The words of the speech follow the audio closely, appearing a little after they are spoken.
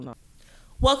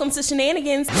Welcome to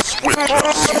Shenanigans.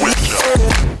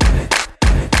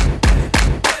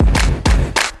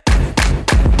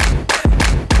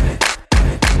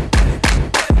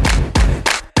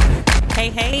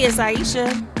 Hey, it's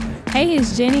Aisha. Hey,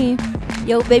 it's Jenny.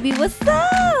 Yo, baby, what's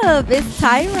up? It's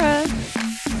Tyra.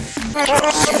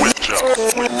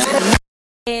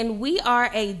 And we are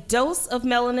a dose of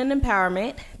melanin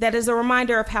empowerment that is a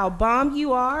reminder of how bomb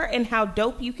you are and how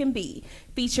dope you can be,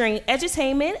 featuring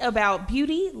edutainment about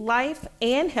beauty, life,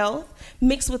 and health,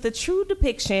 mixed with a true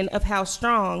depiction of how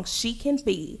strong she can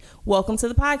be. Welcome to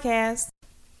the podcast.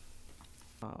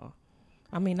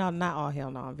 Not all hell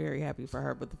no. I'm very happy for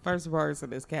her. But the first words of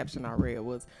this caption I read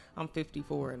was, I'm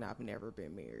 54 and I've never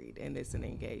been married. And it's an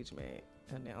engagement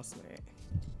announcement.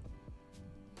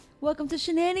 Welcome to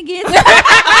Shenanigans.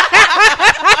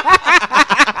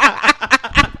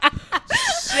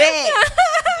 Shit.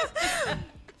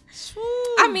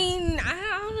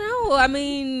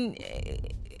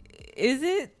 Is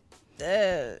it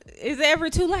ever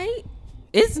too late?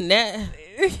 It's not.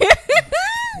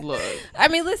 Look.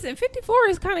 Listen, 54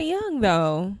 is kind of young,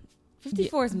 though.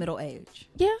 54 is middle age.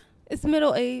 Yeah, it's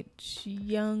middle age,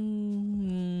 young.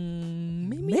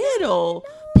 Middle?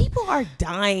 People are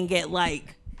dying at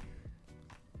like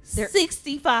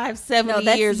 65,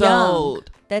 70 years old.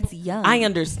 That's young. I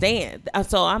understand.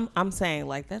 So I'm saying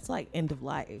like that's like end of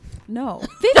life. No.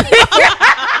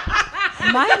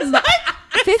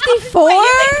 54? 54?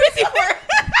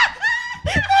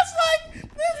 That's like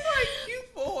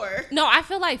Q4. No, I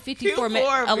feel like 54.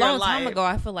 Q4 A long of your time life. ago,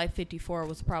 I feel like 54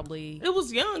 was probably. It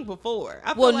was young before.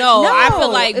 I Well, feel no, like, I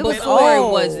feel like it was before it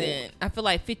old. wasn't. I feel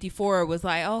like 54 was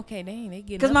like, oh, okay, dang, they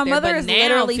getting 'Cause up my there. mother But is now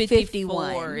literally 54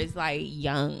 51. is like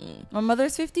young. My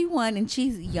mother's 51 and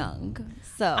she's young.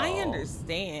 So I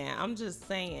understand. I'm just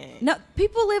saying. No,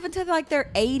 people live until like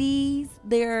their 80s.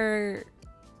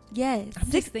 Yes. I'm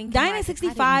just thinking, Dying like, at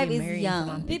if I didn't 65 get is married until I'm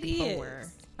young. 54. It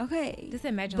is. Okay. Just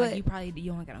imagine, But you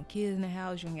don't got no kids in the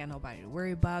house. You ain't got nobody to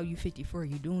worry about. You 54.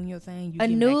 You doing your thing. You a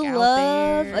getting new back out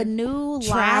love, there, a new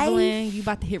traveling. life. You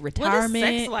about to hit What is retirement.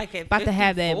 sex like at about to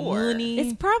have that 54? money.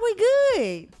 It's probably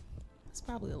good. It's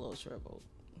probably a little shriveled.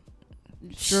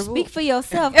 Speak for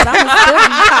yourself, but I'm gonna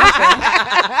still be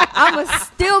popping. I'm gonna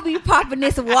still be popping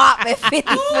this wop at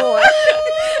 54.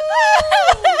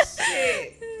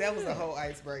 Shit. That was a whole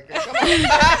icebreaker. Come on.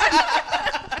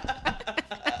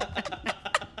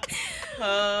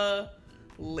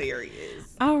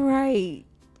 Hilarious. All right.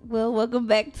 Well, welcome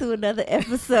back to another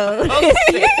episode. Oh,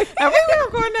 shit. Are we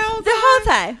recording now? The whole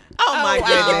time. Oh my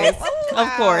goodness. Wow. Of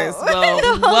course. Well, The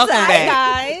whole welcome time, back.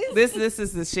 guys. This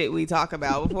is the shit we talk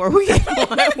about before we get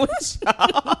on with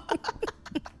y'all.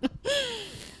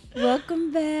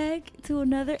 Welcome back to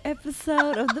another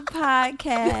episode of the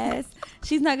podcast.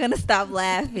 She's not gonna stop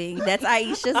laughing. That's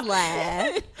Aisha's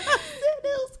laugh. It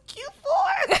was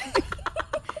Q4.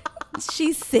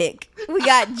 She's sick. We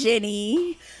got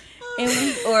Jenny,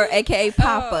 or AKA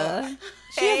Papa.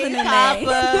 She has a new name.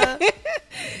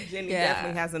 Jenny Yeah.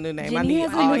 definitely has a new name. I Jenny need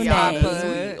has a all new y'all name.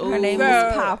 to tweet. Her name Ooh.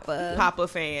 is Papa. Papa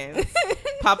fans.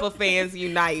 Papa fans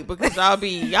unite because y'all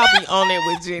be on it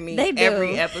with Jenny They do.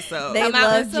 every episode. They Come out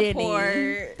love and Jenny.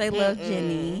 support. They love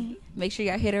Jenny. Make sure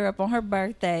y'all hit her up on her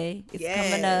birthday. It's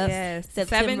coming up Yes.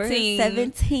 September 17th.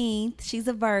 17th. She's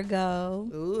a Virgo.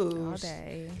 Ooh, All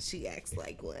day. she acts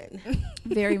like one.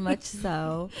 Very much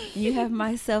so. And you have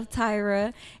myself,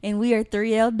 Tyra, and we are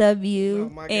 3LW. Oh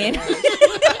my and god.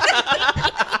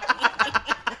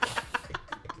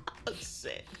 Oh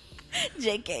shit.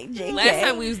 JK. Last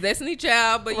time we was Destiny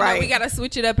Child, but you know, we gotta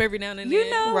switch it up every now and then. You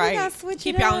know, Right. we gotta switch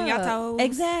Keep it y'all up. on your toes.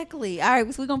 Exactly. All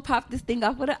right, so we're gonna pop this thing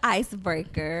off with an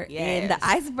icebreaker. Yes. And the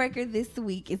icebreaker this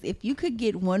week is if you could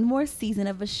get one more season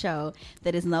of a show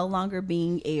that is no longer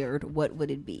being aired, what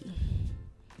would it be?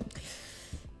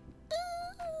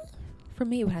 For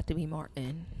me, it would have to be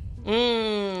Martin.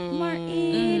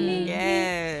 Martin.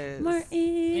 Yes.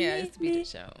 Martin. Yeah, it's to be the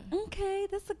show. Okay,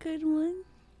 that's a good one.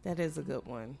 That is a good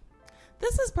one.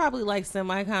 This is probably like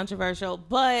semi-controversial,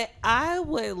 but I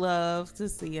would love to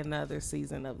see another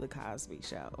season of The Cosby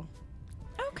Show.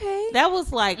 Okay. That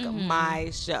was like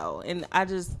my show. And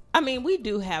we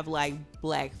do have like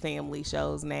black family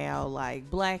shows now, like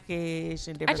Blackish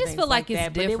and different I just things feel like that,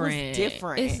 it's but different. it was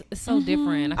different. It's so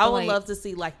different. I would love to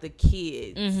see like the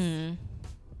kids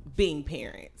being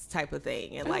parents type of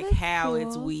thing and like that's how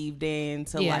it's cool. weaved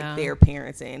into Yeah. like their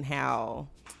parents and how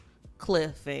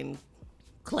Cliff and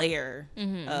Claire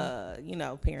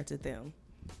parented them.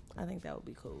 I think that would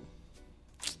be cool.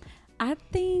 I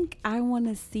think I want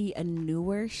to see a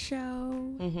newer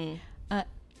show.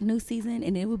 new season,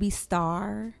 and it would be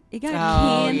Star. It got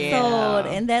Oh, canceled,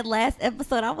 yeah. and that last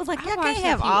episode, I was like, y'all can't watched a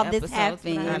have few all this episodes,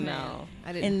 but happen. I know.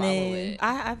 I didn't And follow then- it.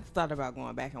 I've thought about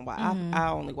going back and watch. I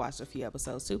only watched a few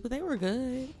episodes too, but they were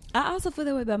good. I also feel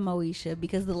that way about Moesha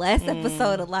because the last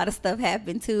episode, a lot of stuff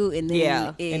happened too, and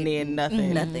then and then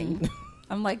nothing. nothing.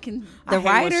 I'm like, can I the hate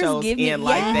when writers shows give me end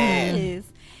like that.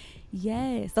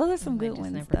 Yes, those are some Might good just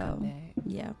ones never though. come back.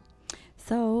 Yeah.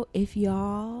 So if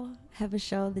y'all have a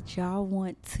show that y'all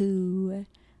want to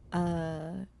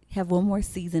have one more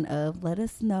season of, let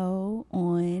us know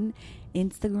on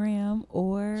Instagram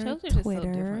or Shows are just so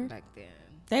Twitter. different back then.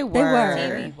 They were.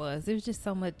 TV was. It was just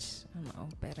so much, I don't know,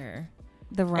 better.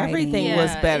 The writing. Everything was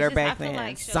better it's just- back I feel then.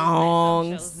 like shows,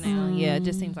 Songs. like some shows now, yeah, it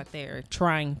just seems like they're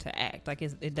trying to act like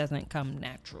it doesn't come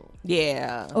natural.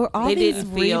 Yeah. Or all they these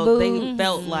didn't feel. They reboots.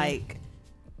 felt like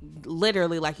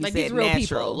literally, like you Like said, these real natural.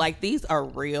 people. Like these are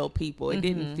real people. It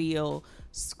didn't feel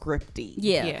scripty.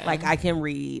 Yeah. Yeah. Like I can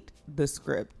read the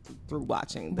script through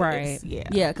watching this. Right. Yeah.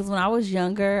 Yeah, because when I was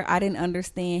younger, I didn't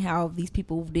understand how these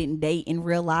people didn't date in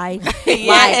real life.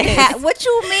 Yes. Like, what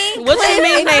you mean? What you Cliff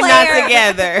mean and they Claire- not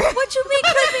together? What you mean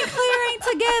Cliff and Claire ain't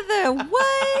together?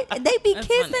 What? They be That's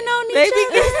kissing funny. on They each be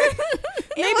other.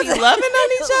 They It be was- loving on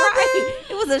each other. Right.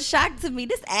 It was a shock to me.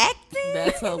 This acting.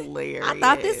 That's hilarious. I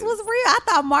thought this was real. I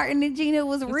thought Martin and Gina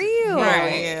was real.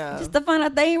 Right. Yeah. Just to find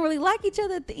out they didn't really like each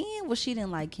other at the end. Well, she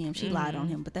didn't like him. She lied on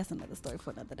him, but that's another story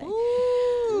for another day.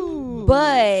 Ooh.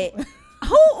 But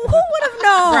who would have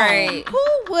known? Right.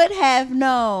 Who would have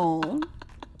known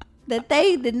that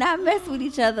they did not mess with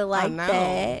each other I like know.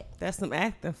 that? That's some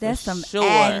acting for That's some sure.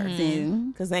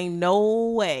 acting. Cause ain't no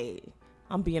way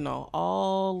I'm being on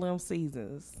all them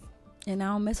seasons. And I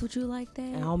don't mess with you like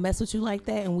And I that. don't mess with you like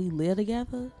that, and we live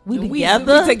together. We And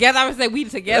together. We together. I would say we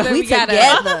together. We We gotta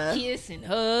together. kiss and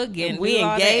hug and and we do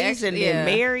all that engaged extra- and yeah. then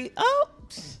married. Oh,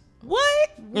 what?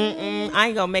 Mm-mm, I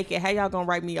ain't gonna make it. How y'all gonna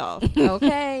write me off?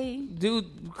 Okay.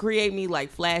 Dude, create me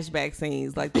like flashback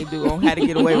scenes like they do on How to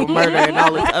Get Away with Murder and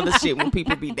all this other shit when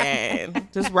people be dying.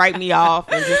 Just write me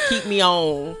off and just keep me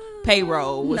on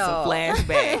payroll with some No.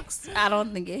 flashbacks. I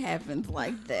don't think it happens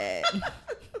like that.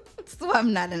 So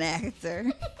I'm not an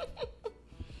actor.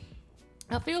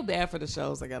 I feel bad for the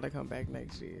shows that gotta come back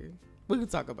next year. We can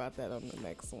talk about that on the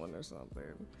next one or something.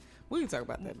 We can talk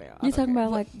about that now. I You're don't talking care.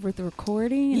 about like with the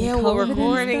recording? And yeah, COVID we're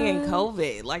recording and stuff?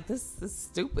 COVID. Like this is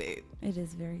stupid. It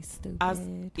is very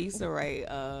stupid. Issa Rae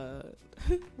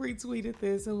retweeted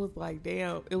this. It was like,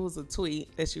 damn. It was a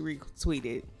tweet that she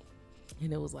retweeted,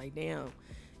 and it was like, damn,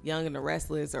 Young and the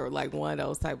Restless or like one of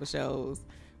those type of shows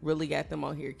really got them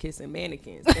on here kissing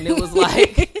mannequins, and it was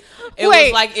like, it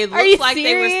Wait, it are you looked like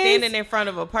they were serious? standing in front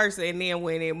of a person, and then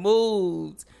when it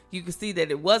moved, you could see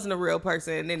that it wasn't a real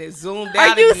person, and then it zoomed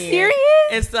out. Are you again. serious?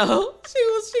 And so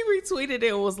she retweeted it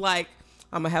and was like,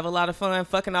 I'm gonna have a lot of fun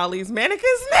fucking all these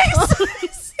mannequins next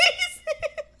season.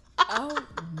 Oh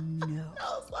no. I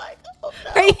was like, oh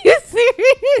no. Are you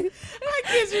serious? I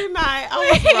kid you not.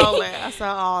 I was rolling. I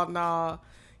said, oh no.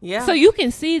 Yeah. So you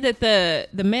can see that the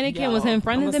mannequin was Yo, in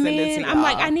front of the I'ma send it to man. I'm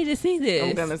like, y'all. I need to see this.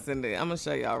 I'm gonna send it. I'm gonna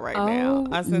show y'all right Oh, now.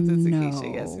 I sent it to Keisha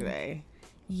no. yesterday.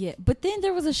 Yeah, but then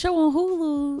there was a show on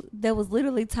Hulu that was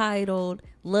literally titled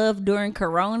 "Love During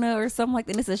Corona" or something like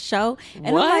that. And it's a show, and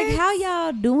I'm like, What? "How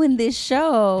y'all doing this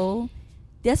show?"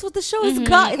 That's what the show is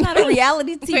called. It's not a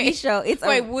reality TV Wait, show. It's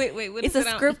wait, a what it's is a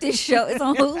it on? scripted show. It's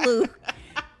on Hulu.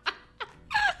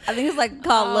 I think it's like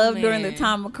called Oh, "Love During the man.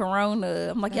 Time of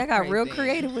Corona." I'm like, y'all That's got real crazy.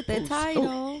 creative with that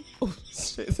title. Oh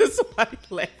shit! There's somebody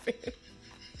laughing.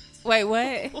 Wait,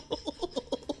 what?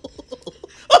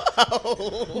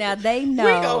 Now they We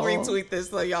know gonna retweet this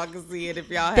so y'all can see it if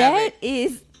y'all have that it.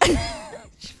 is.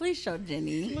 Please show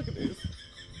Jenny. Look at this.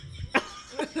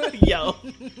 Yo,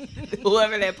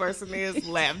 whoever that person is,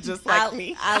 laugh just like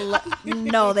me.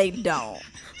 No, they don't.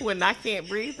 When I can't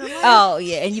breathe, I'm like, Oh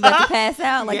yeah, and you about to pass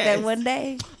out like Yes. that one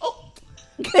day oh,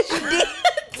 because you did.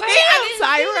 damn,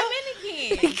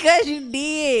 Tyra. Because you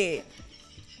did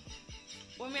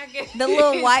the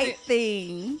little white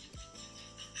thing.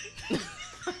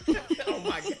 Oh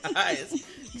my gosh,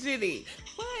 Jenny.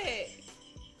 What?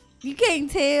 You can't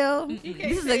tell. can't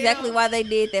This is tell. exactly why they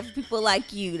did that for people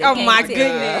like you. that Oh can't my tell.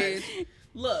 goodness.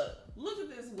 Look at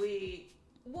this wig.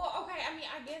 Well, okay. I mean,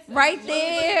 I guess Right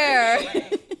there.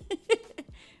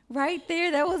 Right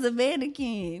there, that was a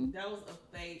mannequin. That was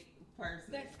a fake person.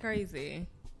 That's crazy.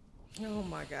 Oh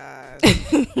my gosh.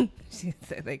 She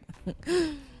said like,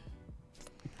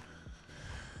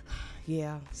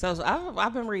 Yeah. So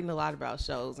I've been reading a lot about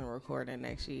shows and recording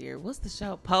next year. What's the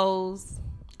show? Pose.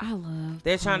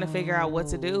 They're trying to figure out what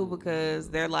to do because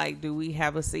they're like, do we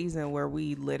have a season where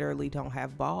we literally don't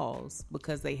have balls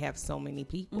because they have so many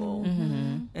people?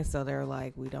 And so they're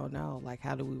like, we don't know. Like,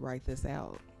 how do we write this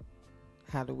out?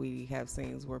 How do we have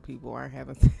scenes where people aren't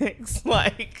having sex?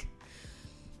 Like,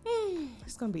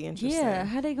 it's going to be interesting. Yeah,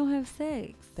 how they going to have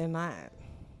sex? They're not.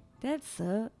 That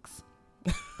sucks.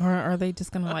 Or are they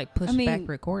just gonna like push back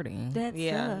recording? That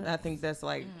sucks. I think that's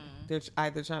like they're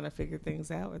either trying to figure things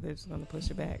out or they're just gonna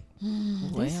push it back.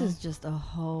 This is just a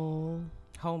whole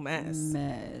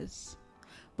mess.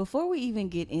 Before we even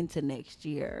get into next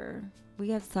year,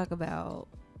 we have to talk about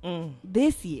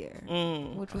this year,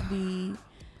 which would be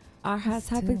our hot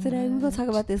topic today. We're gonna talk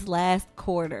about this last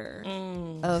quarter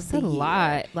of the year.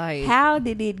 Lot. Like, how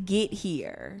did it get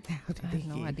here? I have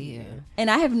no idea. And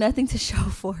I have nothing to show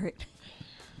for it.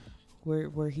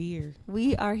 We're here.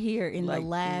 We are here in the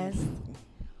last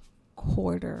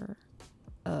quarter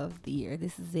of the year.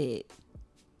 This is it.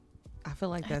 I feel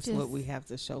like that's what we have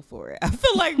to show for it. I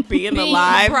feel like being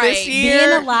alive this year,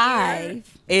 being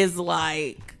alive is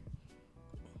like,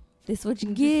 this is what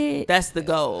you get. That's the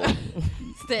goal.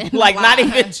 Like, not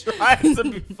even trying to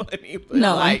be funny,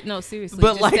 but no, seriously,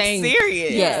 but just like saying,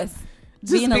 serious. Yes,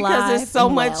 just being because there's so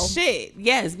much well. shit.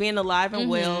 Yes, being alive and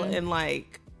well, and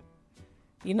like,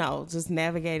 you know, just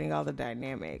navigating all the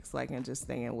dynamics, like, and just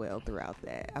staying well throughout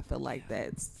that. I feel like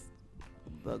that's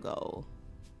the goal.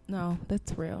 No,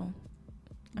 that's real.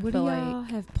 What do y'all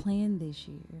have planned this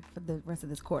year for the rest of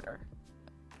this quarter?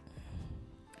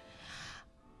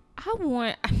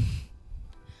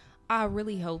 I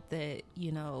really hope that,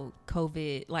 you know,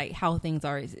 COVID, like how things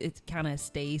are, it kind of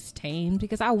stays tamed,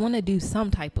 because I want to do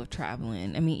some type of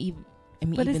traveling. I mean,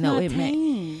 but even it's though not it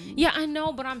tamed. yeah, I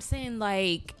know, but I'm saying,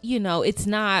 like, you know, it's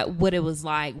not what it was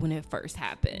like when it first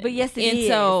happened. But yes, it is.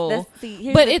 So,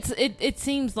 but it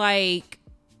seems like,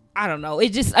 I don't know.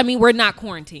 It just, I mean, we're not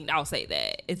quarantined. I'll say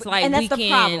that. It's like, and that's the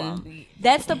problem.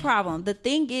 That's the problem. The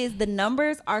thing is, the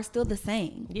numbers are still the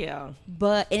same. Yeah.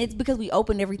 And it's because we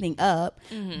opened everything up.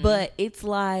 But it's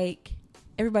like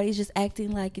everybody's just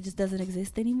acting like it just doesn't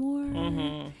exist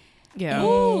anymore. Yeah.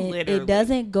 And it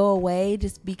doesn't go away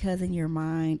just because in your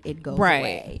mind it goes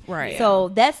away. Right. So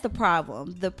that's the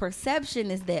problem. The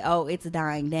perception is that, oh, it's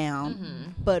dying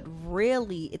down. But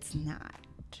really, it's not.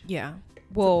 Yeah.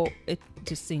 Well, it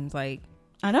just seems like,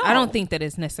 I know. I don't think that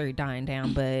it's necessarily dying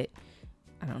down, but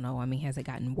I don't know. I mean, has it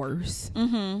gotten worse?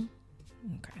 Okay.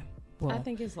 Well, I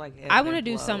think it's like, I want to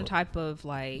do some type of,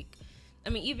 like, I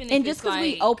mean, even if and just because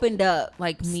we opened up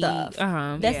like stuff,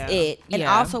 that's it. And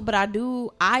also, but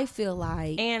I feel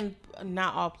like, and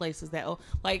not all places that,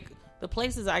 like, the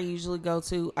places I usually go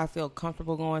to, I feel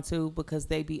comfortable going to because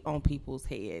they be on people's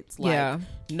heads. Like,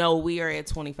 no, we are at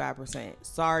 25%.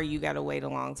 Sorry, you got to wait a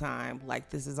long time. Like,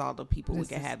 this is all the people we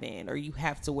can have in, or you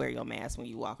have to wear your mask when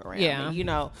you walk around. Yeah. And, you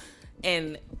know,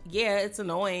 and yeah, it's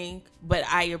annoying, but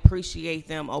I appreciate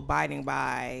them abiding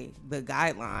by the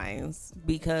guidelines,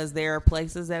 because there are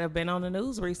places that have been on the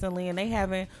news recently and they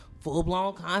having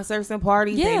full-blown concerts and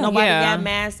parties. Ain't nobody got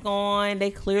masks on. They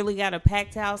clearly got a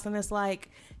packed house, and it's like,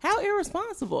 how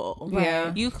irresponsible.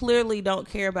 Yeah. You clearly don't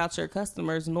care about your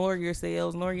customers, nor your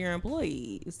sales, nor your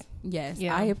employees. Yes,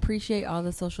 I appreciate all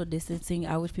the social distancing.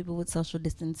 I wish people would social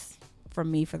distance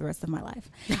from me for the rest of my life.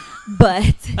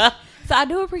 But so I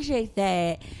do appreciate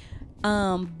that.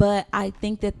 But I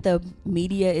think that the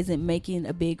media isn't making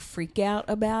a big freak out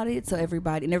about it. So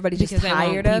everybody's just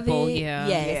tired of it. Yeah.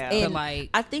 Yes. Yeah. And like,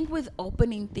 I think with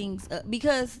opening things up,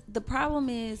 because the problem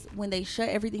is when they shut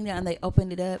everything down and they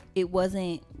opened it up, it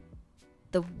wasn't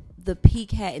the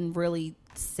peak hadn't really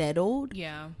settled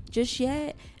just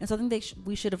yet. And so I think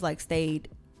we should have like stayed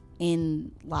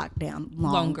in lockdown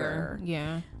longer.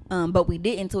 Yeah. But we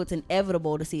didn't, so it's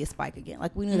inevitable to see a spike again.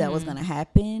 Like, we knew that was going to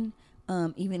happen,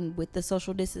 even with the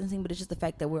social distancing, but it's just the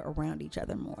fact that we're around each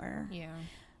other more.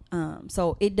 Yeah.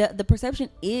 So the perception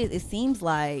is, it seems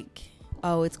like,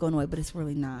 oh, it's going away, but it's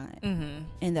really not.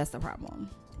 And that's the problem.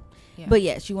 Yeah. But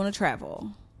yes, you want to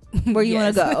travel. Where you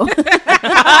want to go?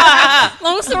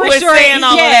 Long story short, saying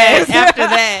all of that after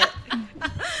that.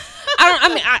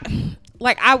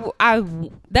 I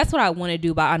that's what I want to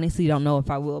do, but I honestly don't know if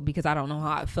I will, because I don't know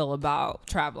how I feel about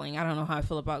traveling. I don't know how I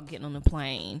feel about getting on a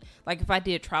plane. Like, if I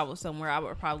did travel somewhere, I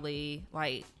would probably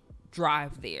like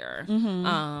drive there.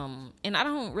 And I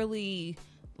don't really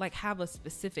like have a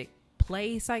specific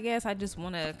place, I guess. I just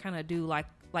want to kind of do like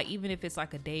even if it's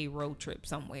like a day road trip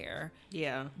somewhere.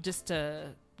 Yeah. Just to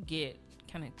get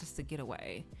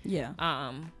away. Yeah.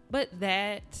 But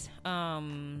that,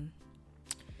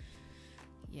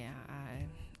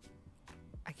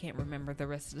 I I can't remember the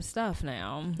rest of the stuff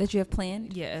now. That you have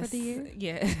planned Yes. for the year?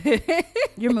 Yeah.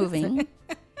 You're moving.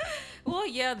 Well,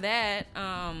 yeah, that.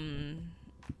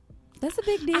 That's a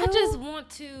big deal. I just want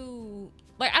to,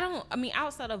 like,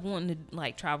 outside of wanting to,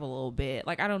 like, travel a little bit,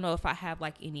 like, I don't know if I have,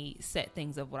 like, any set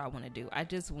things of what I want to do. I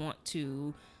just want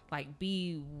to, like,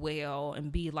 be well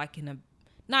and be, like,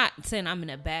 not saying I'm in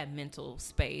a bad mental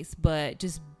space, but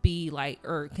just be, like,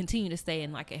 or continue to stay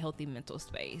in, like, a healthy mental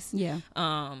space. Yeah.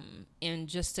 And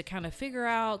just to kind of figure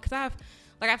out, because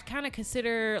I've kind of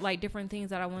considered, like, different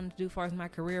things that I wanted to do as far as my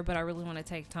career, but I really want to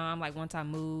take time, like, once I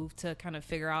move, to kind of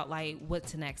figure out, like,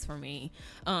 what's next for me.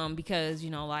 Because, you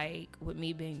know, like, with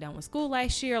me being done with school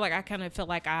last year, like, I kind of felt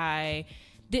like I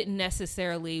didn't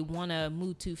necessarily want to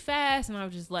move too fast, and I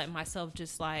was just letting myself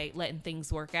letting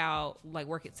things work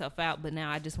itself out. But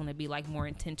now I just want to be, like, more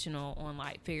intentional on,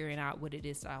 like, figuring out what it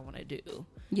is that I want to do.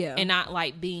 Yeah. And not,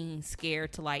 like, being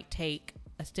scared to, like, take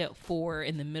a step forward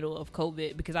in the middle of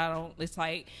COVID, because it's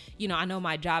like, you know, I know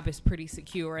my job is pretty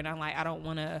secure, and I'm like, I don't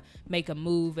want to make a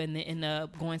move and then end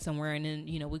up going somewhere, and then,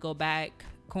 you know, we go back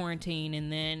quarantine,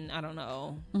 and then I don't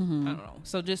know.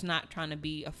 So just not trying to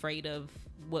be afraid of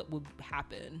what would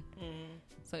happen.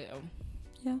 So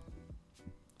yeah.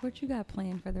 What you got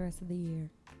planned for the rest of the year?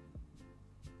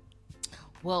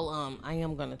 Well, I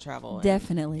am going to travel.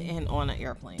 Definitely. And on an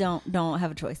airplane. Don't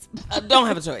have a choice. Don't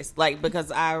have a choice. Like,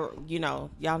 because y'all know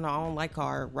I don't like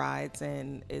car rides,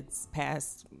 and it's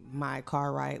past my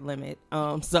car ride limit.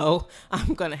 So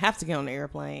I'm going to have to get on the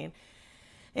airplane.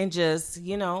 And just,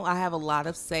 you know, I have a lot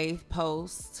of saved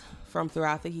posts from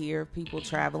throughout the year of people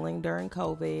traveling during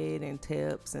COVID and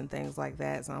tips and things like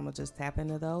that. So I'm going to just tap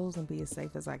into those and be as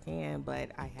safe as I can,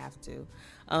 but I have to.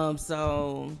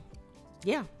 So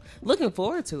yeah, looking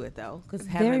forward to it though, because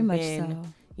very much been, so.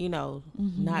 You know,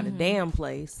 not a damn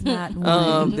place. Not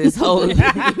one. This whole,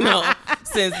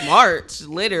 since March,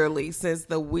 literally since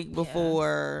the week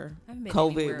before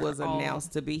COVID was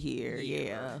announced to be here.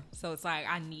 Yeah. So it's like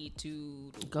I need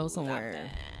to go somewhere.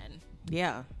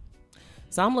 Yeah.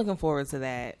 So I'm looking forward to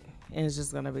that. And it's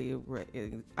just going to be,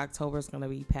 October's going to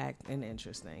be packed and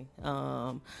interesting.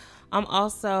 I'm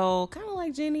also kind of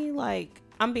like Jenny, like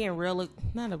I'm being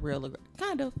kind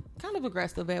of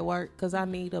aggressive at work, because I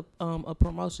need a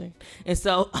promotion. And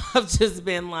so I've just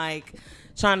been like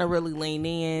trying to really lean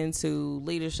into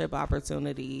leadership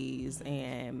opportunities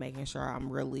and making sure I'm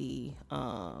really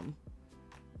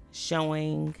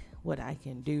showing what I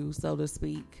can do, so to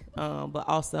speak, but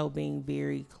also being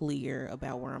very clear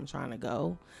about where I'm trying to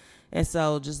go. And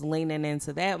so just leaning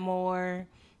into that more.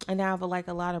 And now I have like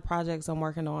a lot of projects I'm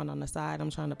working on the side.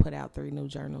 I'm trying to put out 3 new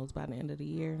journals by the end of the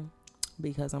year,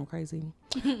 because I'm crazy,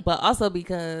 but also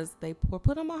because they were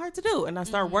put on my heart to do. And I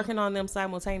started working on them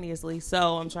simultaneously.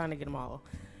 So I'm trying to get them all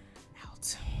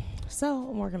out. So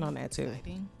I'm working on that too.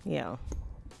 Exciting. Yeah.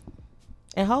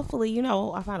 And hopefully, you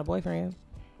know, I find a boyfriend.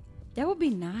 That would be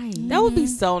nice. That would be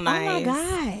so nice. Oh my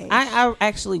gosh. I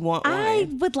actually want one. I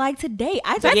would like to date.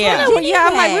 I'm like,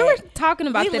 we were talking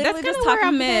about that. That's just kind of where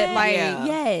I'm at. Like,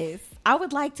 yes. I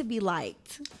would like to be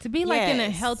liked. To be like in a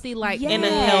healthy, like Yes. in a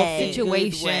healthy Good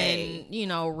way. situation, you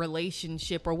know,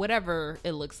 relationship or whatever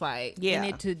it looks like. Yeah.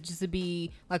 And it to just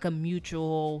be like a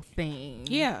mutual thing.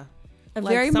 Yeah. A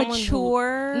Like very someone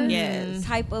mature Yes.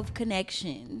 type of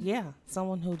connection. Yeah.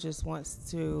 Someone who just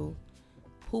wants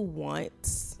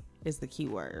is the key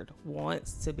word,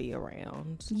 wants to be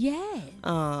around. Yes.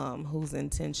 Who's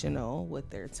intentional with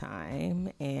their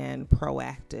time and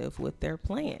proactive with their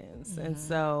plans. And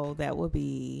so that would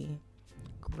be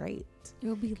great It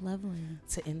would be lovely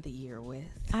to end the year with.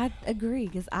 I agree,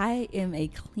 because I am a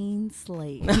clean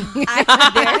slate.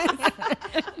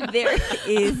 there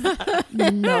is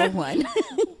no one.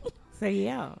 So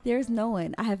yeah. There's no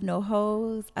one. I have no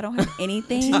hoes. I don't have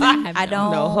anything. I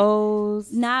don't. No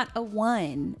hoes. Not a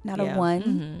one. Not a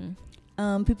one.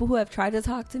 People who have tried to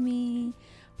talk to me,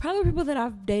 probably people that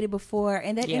I've dated before,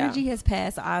 and that energy has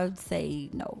passed. I would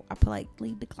say no. I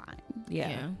politely decline.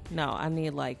 Yeah. No, I need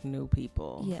like new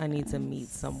people. Yes. I need to meet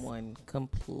someone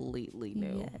completely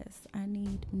new. Yes, I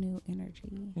need new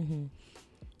energy.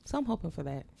 So I'm hoping for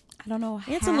that. I don't know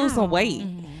how. And to lose some weight.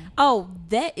 Oh,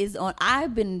 that is on.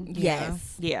 I've been,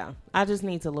 yes. Yeah. I just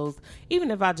need to lose. Even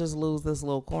if I just lose this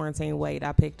little quarantine weight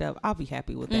I picked up, I'll be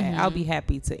happy with that. I'll be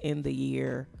happy to end the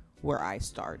year where I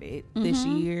started this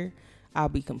year. I'll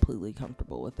be completely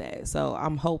comfortable with that. So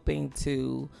I'm hoping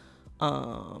to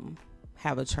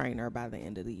have a trainer by the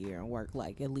end of the year and work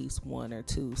like at least 1 or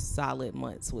 2 solid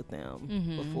months with them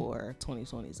before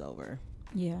 2020 is over.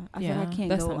 Yeah. I feel like I can't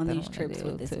that's go on something these I wanna trips do,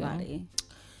 with this too. body.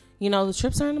 You know, the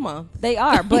trips are in a month. They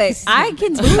are, but I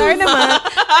can do in a month.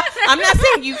 I'm not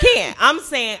saying you can't.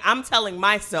 I'm telling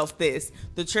myself this.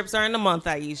 The trips are in the month,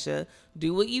 Aisha.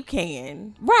 Do what you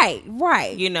can.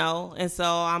 Right. You know, and so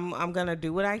I'm gonna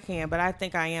do what I can, but I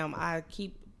think I am. I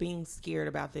keep being scared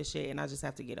about this shit, and I just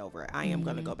have to get over it. I am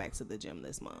gonna go back to the gym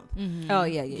this month. Oh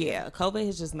yeah. Yeah, COVID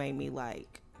has just made me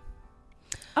like,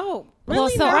 Oh,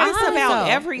 really nervous about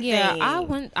everything. Yeah,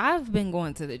 I've been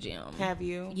going to the gym. Have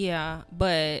you? Yeah,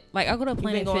 but like I go to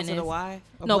Planet going Fitness. To the Y?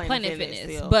 Or No, Planet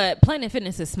Fitness. But Planet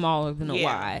Fitness is smaller than the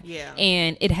Y. Yeah.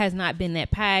 And it has not been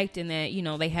that packed, and that, you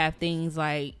know, they have things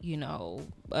like, you know,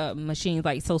 machines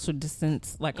like social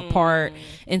distance like apart.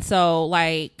 And so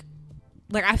like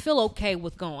I feel okay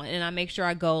with going, and I make sure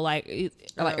I go like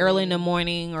early in the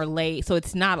morning or late, so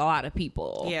it's not a lot of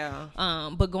people. Yeah.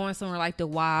 But going somewhere like the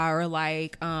Y or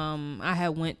like I had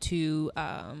went to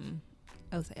I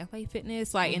was at LA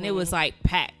Fitness, like, and it was like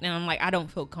packed, and I'm like, I don't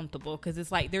feel comfortable because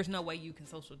it's like there's no way you can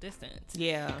social distance.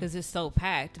 Yeah. Because it's so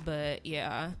packed. But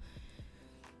yeah.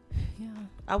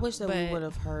 I wish that we would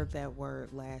have heard that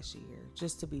word last year,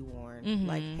 just to be warned.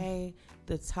 Like, hey,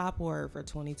 the top word for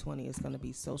 2020 is going to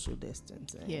be social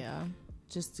distancing. Yeah.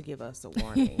 Just to give us a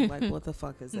warning. Like, what the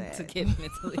fuck is that? To get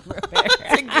mentally prepared.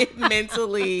 To get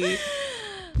mentally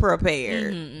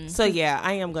prepared. So, yeah,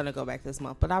 I am going to go back this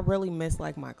month. But I really miss,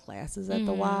 like, my classes at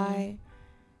the Y.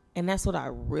 And that's what I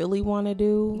really want to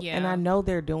do. Yeah. And I know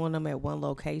they're doing them at one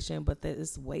location, but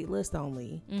it's wait list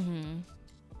only.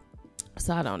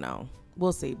 So I don't know.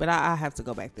 We'll see. But I have to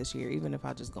go back this year, even if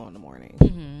I just go in the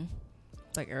morning.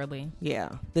 Like early. Yeah.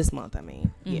 This month, I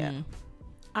mean. Yeah.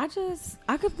 I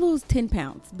could lose 10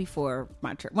 pounds before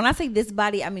my trip. When I say this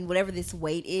body, I mean whatever this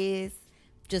weight is,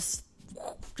 just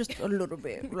a little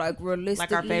bit. Like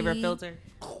realistically. Like our favorite filter?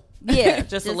 Yeah.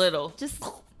 just a little.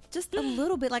 Just a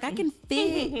little bit. Like I can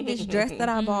fit this dress that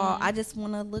I bought. I just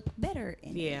want to look better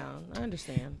in it. Yeah, I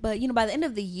understand. But you know, by the end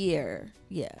of the year,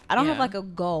 I don't have like a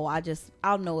goal.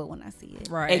 I'll know it when I see it.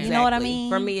 Right. Exactly. You know what I mean?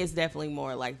 For me, it's definitely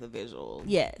more like the visual.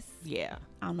 Yes. Yeah.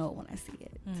 I'll know it when I see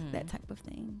it. That type of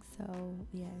thing. So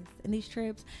yes, and these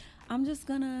trips, I'm just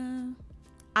gonna.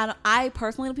 I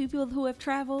personally know people who have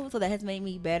traveled, so that has made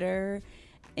me better,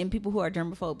 and people who are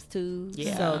germaphobes too.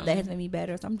 Yeah. So that has made me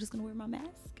better. So I'm just gonna wear my mask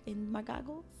and my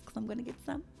goggles because I'm gonna get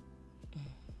some. Yeah,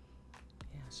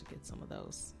 I should get some of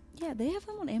those. Yeah, they have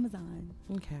them on Amazon.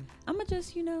 Okay. I'm gonna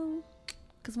just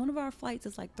because one of our flights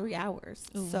is like 3 hours,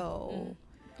 so.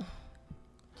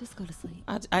 Just go to sleep.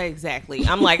 I exactly.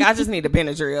 I'm like, I just need a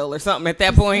Benadryl or something at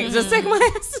that point. Just take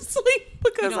my ass to sleep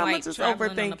because I'm like gonna just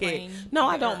traveling on the overthink it. plane? No,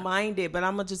 I don't mind it, but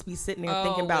I'm gonna just be sitting there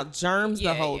thinking about germs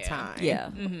the whole time. Yeah.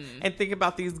 And think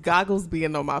about these goggles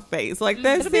being on my face. Like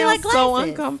that It'll feels be like so glasses.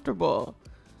 uncomfortable.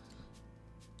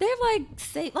 They have like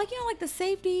like the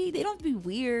safety. They don't have to be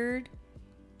weird.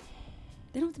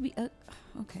 They don't have to be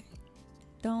okay.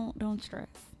 Don't stress.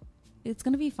 It's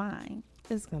gonna be fine.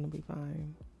 It's gonna be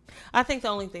fine. I think the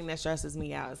only thing that stresses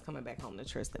me out is coming back home to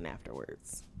Tristan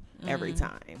afterwards. Every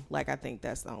time. Like, I think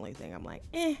that's the only thing I'm like,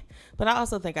 But I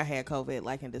also think I had COVID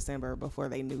like in December before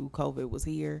they knew COVID was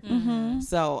here.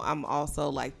 So I'm also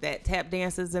like, that tap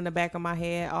dances in the back of my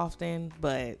head often,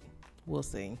 but we'll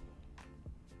see.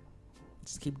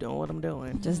 Just keep doing what I'm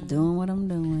doing. Just doing what I'm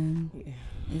doing.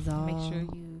 Yeah. Is all. Make sure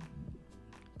you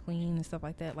clean and stuff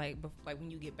like that. Like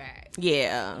when you get back.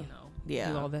 Yeah. You know.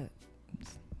 Yeah. Do all that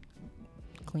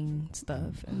clean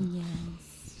stuff. And Yes.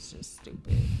 It's just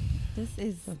stupid. This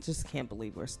is. I just can't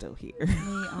believe we're still here.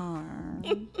 We are.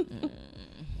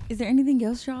 Is there anything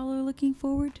else y'all are looking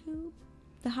forward to?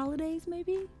 The holidays,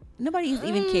 maybe? Nobody's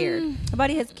even cared.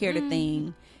 Nobody has cared a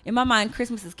thing. In my mind,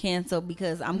 Christmas is canceled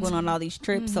because I'm going on all these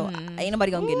trips, so ain't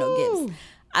nobody gonna get no gifts.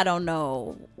 I don't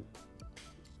know.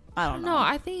 No,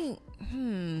 I think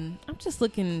I'm just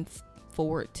looking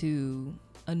forward to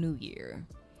a new year.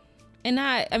 And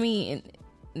I mean,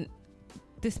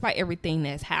 despite everything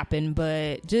that's happened,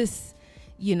 but just,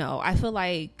 I feel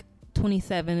like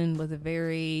 27 was it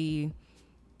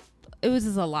was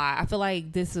just a lot. I feel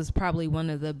like this is probably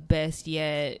one of the best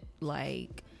yet,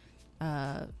 like,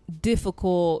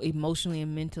 difficult emotionally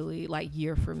and mentally, like,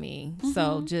 year for me.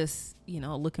 So just,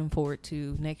 looking forward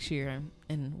to next year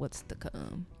and what's to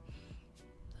come.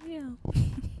 So, yeah.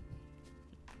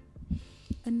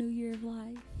 A new year of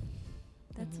life.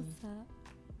 That's what's up.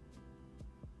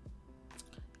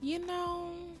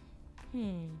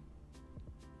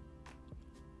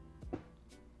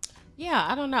 Yeah,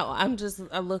 I don't know. I'm just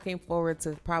looking forward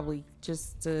to probably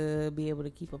just to be able to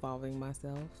keep evolving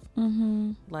myself.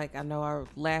 Like, I know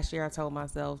last year I told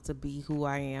myself to be who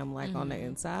I am, like, on the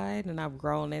inside, and I've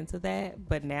grown into that.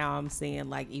 But now I'm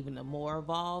seeing, like, even a more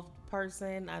evolved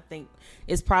person. I think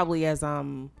it's probably as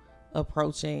I'm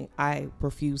approaching, I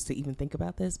refuse to even think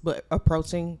about this, but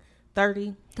approaching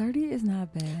 30. 30 is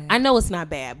not bad. I know it's not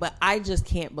bad, but I just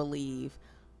can't believe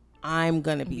I'm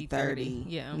going to be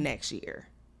 30 next year.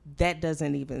 That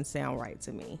doesn't even sound right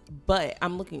to me, but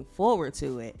I'm looking forward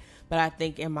to it. But I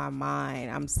think in my mind,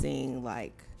 I'm seeing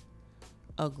like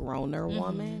a growner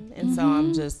woman. And so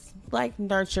I'm just like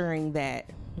nurturing that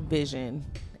vision.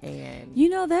 And you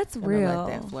know, that's real.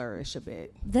 Let that flourish a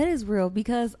bit. That is real,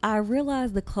 because I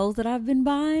realize the clothes that I've been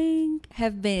buying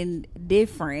have been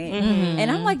different,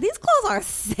 and I'm like, these clothes are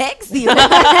sexy. Yes,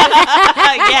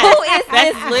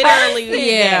 that's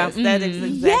literally that is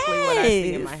exactly what I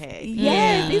see in my head.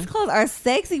 Yes, these clothes are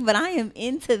sexy, but I am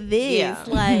into this. Yeah.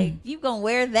 Like, you gonna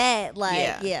wear that?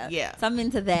 Like, yeah. So I'm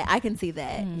into that. I can see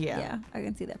that. Yeah, I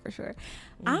can see that for sure.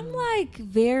 I'm like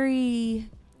very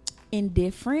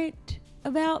indifferent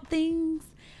about things,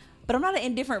 but I'm not an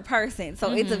indifferent person,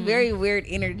 so it's a very weird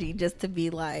energy just to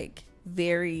be like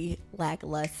very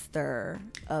lackluster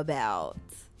about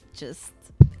just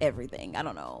everything. I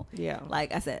don't know. Yeah,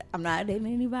 like I said, I'm not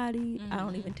dating anybody. I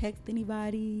don't even text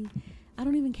anybody. I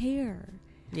don't even care.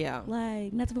 Yeah,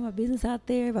 like, not to put my business out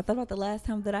there, but I thought about the last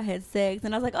time that I had sex,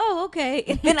 and I was like, oh, okay,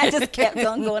 and then I just kept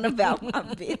on going about my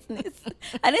business.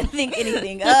 I didn't think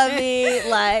anything of it.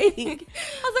 Like, I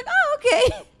was like, oh,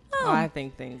 okay. Oh, I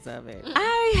think things of it.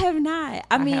 I have not.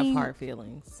 I mean, have hard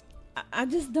feelings. I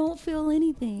just don't feel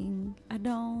anything. I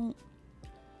don't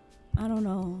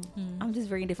know. I'm just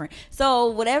very indifferent. So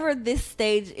whatever this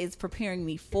stage is preparing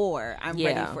me for, I'm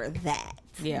ready for that.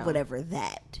 Yeah. Whatever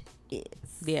that is.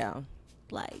 Yeah.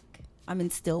 Like, I'm in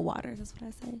still waters. That's what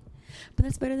I say. But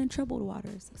that's better than troubled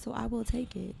waters. So I will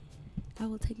take it. I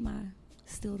will take my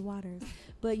stilled waters.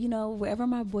 But, you know, wherever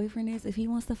my boyfriend is, if he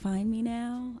wants to find me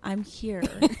now, I'm here.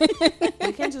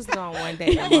 We can just go on one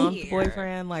date a month,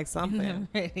 boyfriend, like something.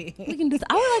 We can just,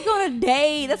 I would like go on a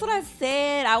date. That's what I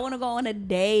said. I want to go on a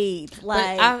date.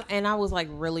 Like, I was like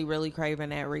really, really craving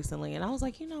that recently. And I was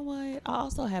like, you know what? I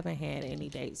also haven't had any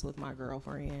dates with my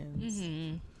girlfriends.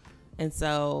 And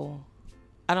so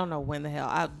I don't know when the hell,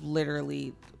 I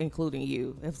literally, including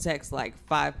you, have texted like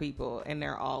 5 people, and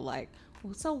they're all like,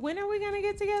 so when are we going to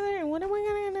get together, and when are we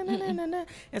going to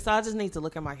and so I just need to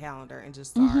look at my calendar and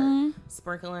just start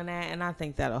sprinkling that, and I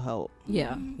think that'll help.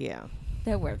 Yeah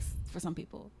that works for some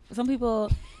people. For some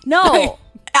people, no.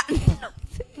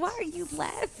 Why are you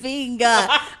laughing?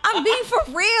 I'm being for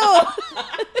real.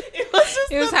 It was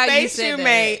just the face you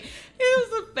made.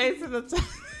 It was the face of the time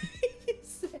you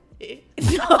said it.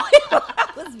 No, I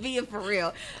was being for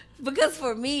real, because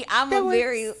for me, I'm a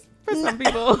very, for some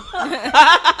people.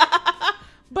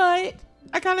 But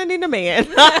I kind of need a man.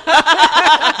 No.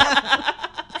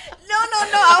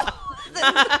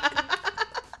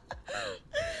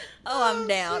 Oh, I'm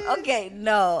down. Okay,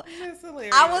 no.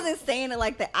 I wasn't saying it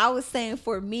like that. I was saying,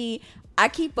 for me, I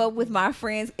keep up with my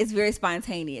friends. It's very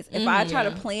spontaneous. If I try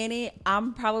to plan it,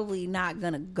 I'm probably not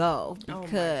going to go,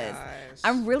 because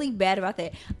I'm really bad about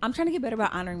that. I'm trying to get better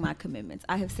about honoring my commitments.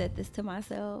 I have said this to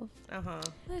myself. But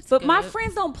good. My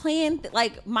friends don't plan.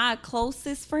 Like, my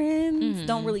closest friends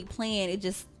don't really plan. It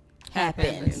just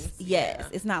happens. Yes.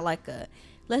 It's not like a,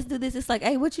 let's do this. It's like,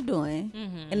 hey, what you doing?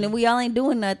 And then we all ain't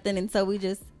doing nothing. And so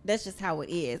that's just how it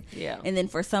is. Yeah. And then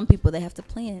for some people, they have to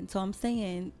plan. So I'm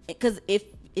saying, because if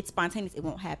it's spontaneous, it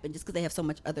won't happen just because they have so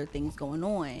much other things going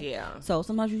on. Yeah. So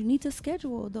sometimes you need to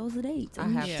schedule those dates. I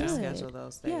have to schedule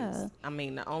those dates. Yeah. I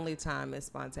mean, the only time it's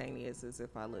spontaneous is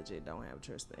if I legit don't have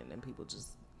Tristan and people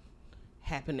just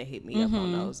happen to hit me up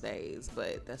on those days.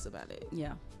 But that's about it.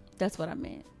 Yeah. That's what I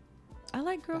meant. I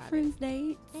like girlfriends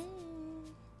dates.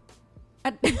 I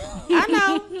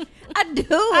know. I do.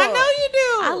 I know you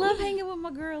do. I love hanging with my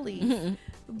girlies.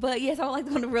 But yes, I would like to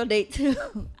go on a real date too.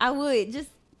 I would. Just,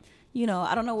 you know,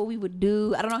 I don't know what we would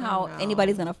do. I don't know how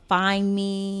anybody's going to find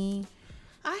me.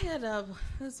 I had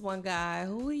this one guy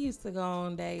who we used to go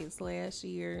on dates last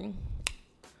year.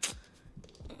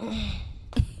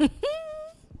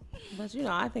 But, you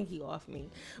know, I think he off me.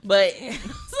 But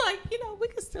it's like, you know, we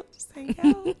could still just hang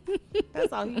out.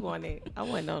 That's all he wanted. I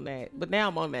wasn't on that. But now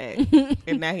I'm on that.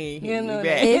 And now he ain't hitting me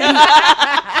back.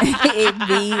 It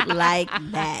be like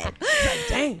that. Like,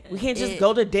 dang, we can't just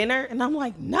go to dinner? And I'm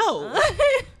like, no.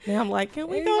 And I'm like, can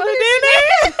we go to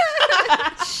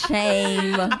dinner?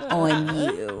 Shame on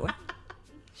you.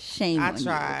 Shame on you. I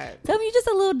tried. Tell me you're just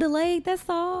a little delayed. That's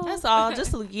all. That's all.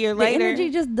 Just a year later. The energy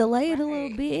just delayed a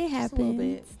little bit. It happens. A little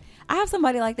bit. I have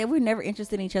somebody like that. We're never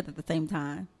interested in each other at the same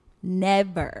time.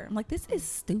 Never. I'm like, this is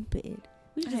stupid.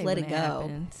 We just let it go.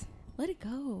 Happens. Let it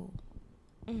go.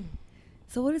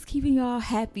 So what is keeping y'all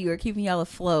happy or keeping y'all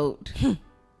afloat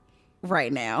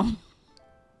right now?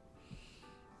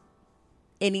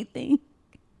 Anything?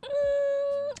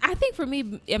 I think for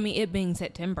me, I mean, it being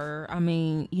September, I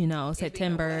mean, you know,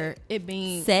 September, it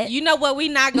being, you know what, we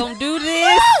not going to do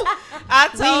this. I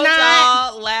told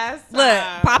y'all last time. Look,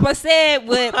 Papa said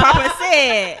what Papa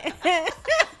said.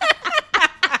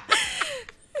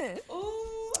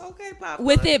 Ooh, okay, Papa.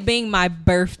 With it being my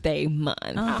birthday month.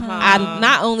 I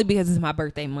not only because it's my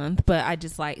birthday month, but I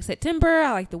just like September.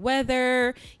 I like the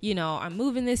weather. You know, I'm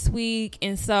moving this week.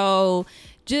 And so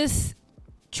just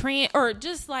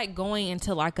just like going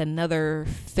into like another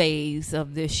phase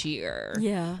of this year.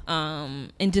 Yeah.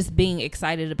 And just being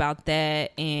excited about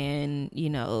that, and, you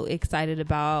know, excited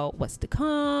about what's to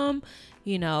come,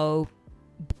 you know,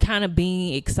 kind of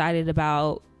being excited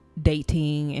about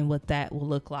dating and what that will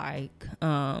look like,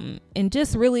 and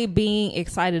just really being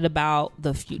excited about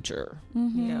the future.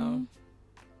 Yeah.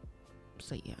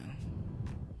 So yeah,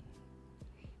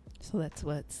 so that's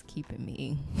what's keeping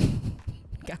me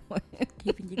going.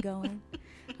 Keeping you going.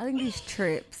 I think these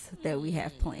trips that we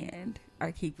have planned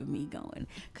are keeping me going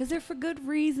because they're for good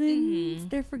reasons.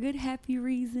 They're for good, happy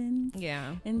reasons.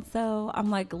 Yeah. And so I'm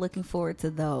like looking forward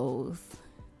to those.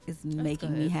 It's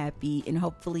making me happy, and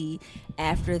hopefully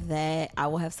after that I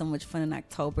will have so much fun in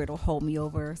October. It'll hold me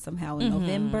over somehow in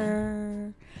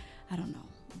November. I don't know,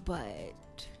 but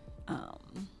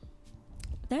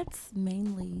that's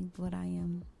mainly what I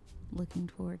am looking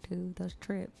forward to, those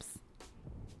trips.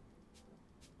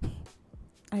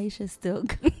 Aisha's still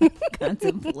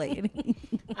contemplating.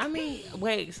 I mean,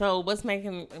 wait. So what's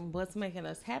making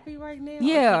us happy right now?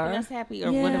 Yeah. Or keeping us happy,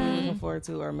 or what are we looking forward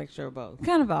to, or a mixture of both?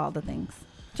 Kind of all the things.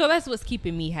 So that's what's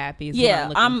keeping me happy. Is Yeah,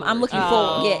 what I'm looking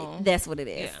forward. Yeah, Oh. that's what it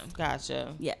is. Yeah,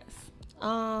 gotcha. Yes.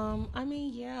 I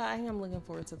mean, yeah, I am looking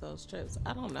forward to those trips.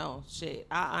 I don't know, shit.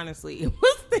 I honestly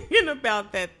was thinking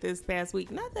about that this past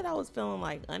week. Not that I was feeling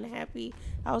like unhappy.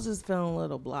 I was just feeling a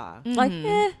little blah. Like,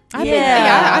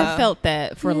 I felt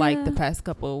that for like the past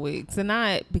couple of weeks, and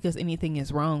not because anything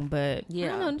is wrong, but I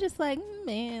don't know, just like,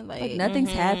 man, like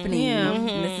nothing's happening. Yeah.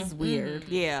 And this is weird.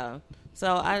 Yeah.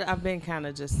 So I've been kind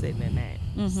of just sitting in that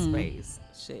space.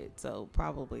 Shit. So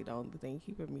probably the only thing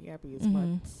keeping me happy is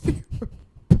my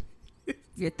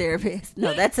Your therapist.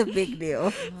 No, that's a big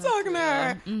deal. talking to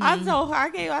her. I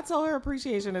told her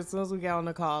appreciation as soon as we got on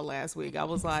the call last week. I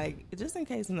was like, just in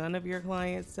case none of your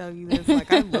clients tell you this,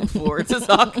 like, I look forward to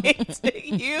talking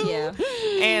to you. Yeah.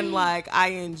 And like, I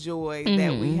enjoy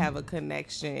that we have a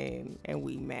connection and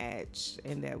we match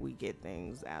and that we get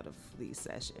things out of these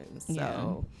sessions.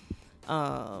 So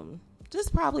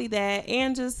just probably that,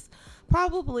 and just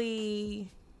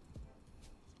probably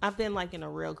I've been like in a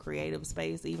real creative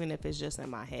space, even if it's just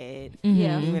in my head.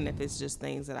 Yeah. Even if it's just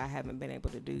things that I haven't been able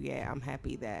to do yet. I'm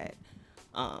happy that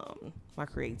my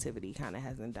creativity kind of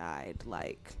hasn't died,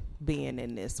 like being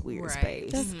in this weird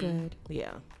space. That's good.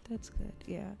 Yeah. That's good.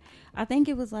 Yeah. I think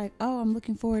it was like, oh, I'm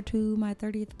looking forward to my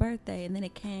 30th birthday. And then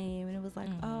it came and it was like,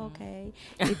 oh, okay,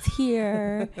 it's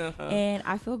here. And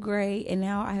I feel great. And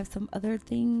now I have some other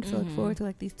things to look forward to,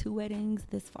 like these 2 weddings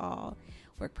this fall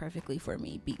work perfectly for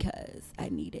me because I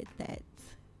needed that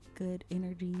good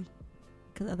energy.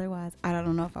 Because otherwise, I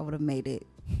don't know if I would have made it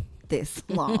this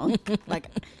long. Like,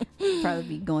 probably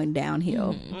be going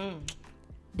downhill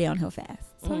fast.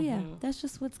 So yeah, that's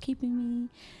just what's keeping me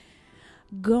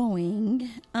going.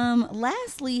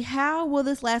 Lastly, how will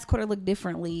this last quarter look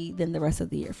differently than the rest of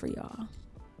the year for y'all?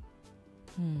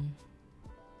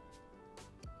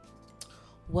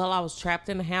 Well, I was trapped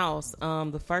in the house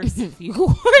the first few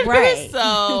quarters. Right.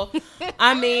 So,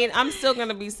 I mean, I'm still going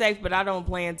to be safe, but I don't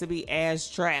plan to be as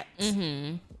trapped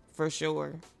for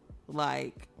sure.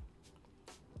 Like,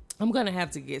 I'm going to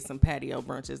have to get some patio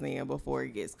brunches in before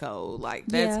it gets cold. Like,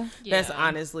 that's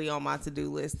honestly on my to-do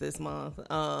list this month.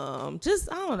 Just,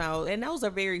 I don't know. And those are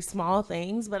very small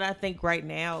things, but I think right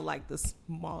now, like, the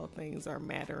small things are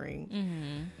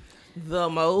mattering the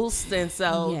most. And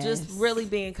so just really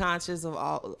being conscious of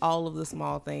all of the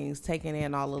small things, taking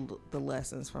in all of the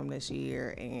lessons from this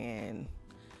year, and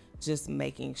just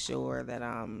making sure that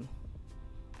I'm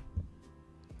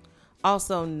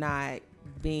also not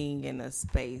being in a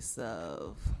space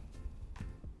of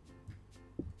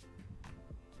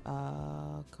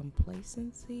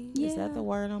complacency. Is that the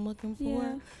word I'm looking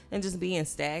for? And just being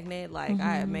stagnant. Like,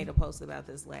 I had made a post about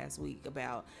this last week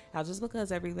about how just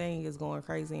because everything is going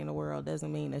crazy in the world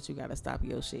doesn't mean that you got to stop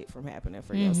your shit from happening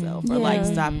for yourself, or like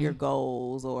stop your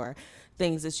goals or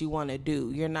things that you want to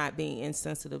do. You're not being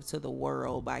insensitive to the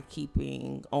world by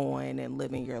keeping on and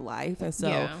living your life. And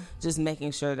so just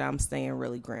making sure that I'm staying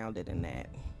really grounded in that.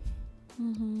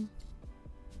 I'm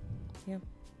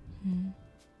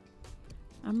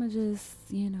gonna just,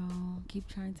 keep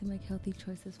trying to make healthy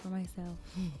choices for myself.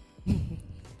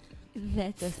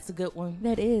 That's a good one.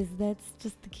 That's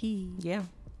just the key. Yeah.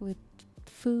 With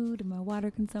food and my water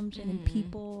consumption and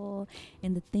people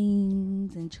and the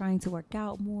things and trying to work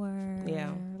out more.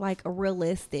 Yeah. Like a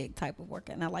realistic type of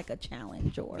workout, not like a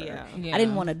challenge or Yeah. I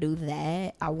didn't want to do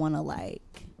that. I want to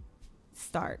like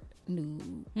start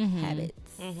new habits.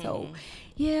 So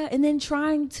yeah, and then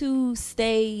trying to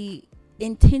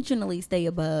intentionally stay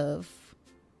above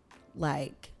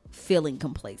like feeling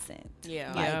complacent.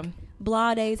 Yeah. Like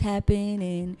blah days happen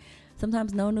and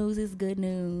sometimes no news is good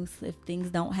news if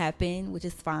things don't happen, which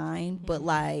is fine. But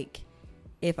like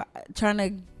if I trying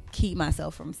to keep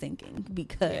myself from sinking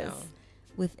because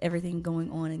with everything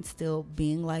going on and still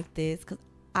being like this, because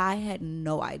I had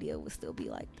no idea it would still be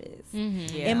like this.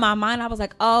 In my mind, I was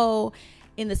like, oh,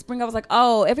 in the spring, I was like,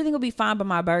 oh, everything will be fine by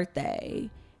my birthday.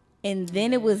 And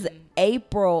then it was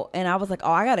April, and I was like,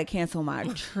 oh, I got to cancel my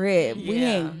trip. We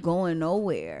ain't going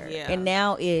nowhere. And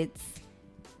now it's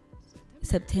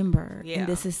September. And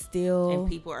this is still. And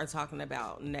people are talking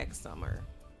about next summer.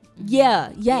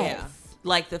 Yes. Yeah.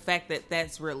 Like the fact that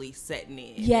that's really setting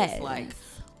in. Yes. It's like,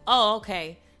 oh,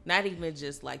 okay. Not even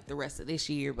just like the rest of this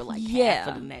year, but like half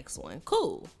of the next one.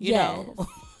 Cool. You know?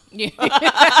 Yes.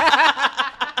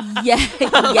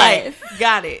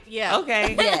 Got it. Yeah.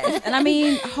 Okay. Yes. And I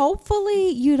mean, hopefully,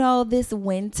 you know, this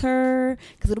winter,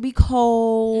 because it'll be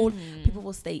cold, people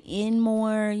will stay in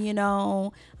more, you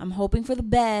know. I'm hoping for the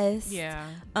best. Yeah.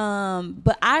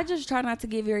 But I just try not to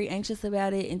get very anxious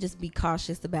about it and just be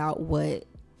cautious about what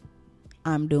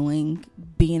I'm doing,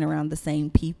 being around the same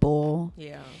people.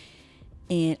 Yeah.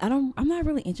 And I'm not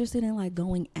really interested in like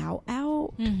going out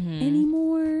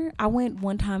anymore. I went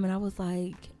one time and I was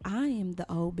like, I am the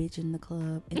old bitch in the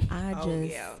club, and I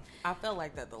felt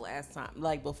like that the last time,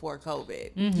 like before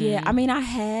COVID. Yeah, I mean, I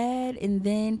had, and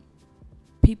then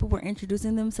people were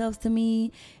introducing themselves to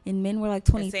me, and men were like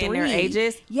 23. And saying their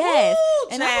ages. Yes. Woo,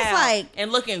 and I was like,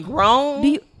 and looking grown.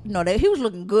 he was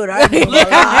looking good. I looking good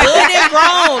and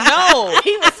grown. No,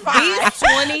 he was fine. These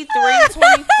 23,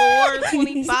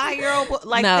 24, 25-year-old,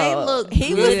 like they look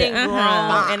good and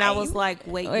grown. And I was like,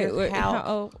 wait, how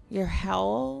old? You're how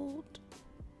old?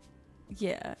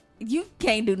 Yeah. You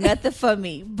can't do nothing for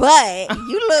me, but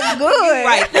you look good.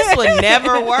 Right. This would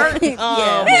never work.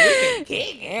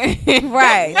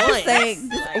 Right. Just saying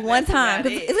one time,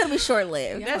 because it's going to be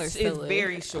short-lived. It's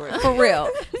very short. For real.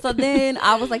 So then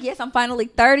I was like, yes, I'm finally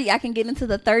 30. I can get into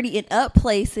the 30 and up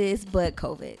places, but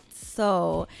COVID.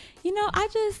 So, you know, I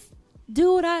just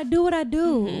do what I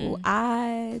do.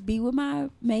 I be with my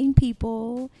main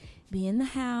people, be in the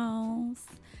house.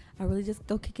 I really just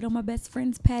go kick it on my best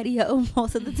friend's patio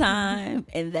most of the time.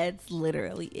 And that's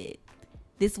literally it.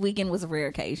 This weekend was a rare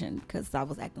occasion because I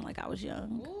was acting like I was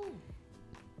young.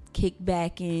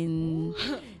 Kickbacking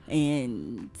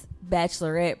and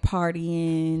bachelorette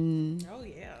partying. Oh,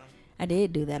 yeah. I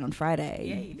did do that on Friday.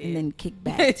 Yeah, you did. And then kick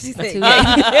back. She said,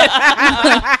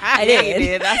 I did. Yeah, you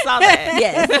did. I saw that.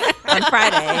 Yes, on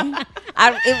Friday.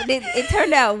 It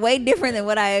turned out way different than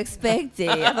what I expected.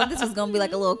 I thought this was going to be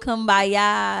like a little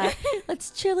kumbaya.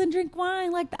 Let's chill and drink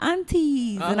wine like the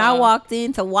aunties. And I walked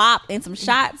into WAP and some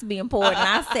shots being poured. And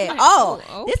I said,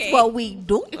 this is what we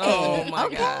doing. Oh, my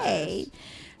gosh.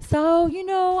 So, you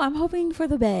know, I'm hoping for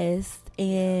the best.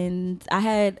 And I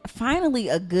had finally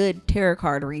a good tarot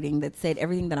card reading that said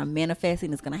everything that I'm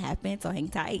manifesting is going to happen. So hang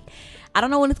tight. I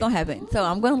don't know when it's going to happen. So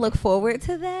I'm going to look forward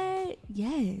to that.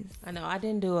 Yes. I know. I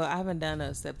haven't done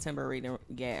a September reading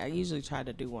yet. I usually try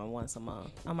to do one once a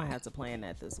month. I might have to plan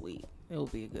that this week. It will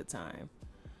be a good time.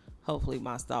 Hopefully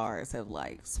my stars have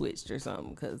like switched or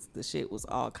something, because the shit was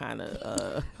all kind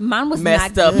of mine was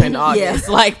messed not up good. in August.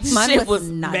 Yeah. Like Mine shit was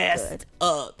not messed good.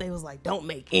 up. They was like, don't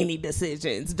make any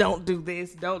decisions. Don't do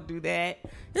this. Don't do that.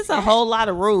 There's a whole lot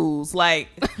of rules. Like,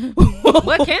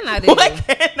 what can I do? What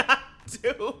can I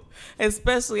do?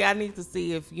 Especially, I need to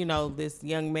see if, you know, this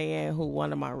young man who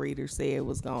one of my readers said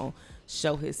was going to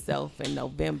show himself in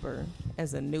November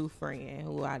as a new friend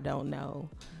who I don't know.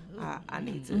 I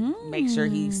need to make sure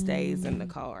he stays in the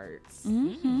cards.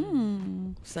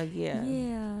 So, yeah.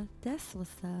 Yeah, that's what's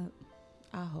up.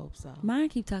 I hope so. Mine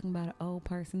keep talking about an old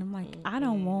person. I'm like, I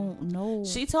don't want no.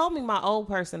 She told me my old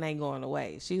person ain't going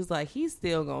away. She was like, he's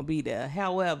still going to be there.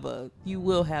 However, you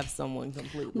will have someone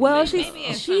completely. Well, Maybe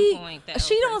at she some point that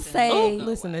she old don't person say. will Oh, go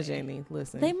listen away. to Jenny.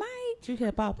 Listen. They might. Did you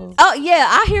hear Papa? Oh yeah,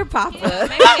 I hear Papa. Yeah,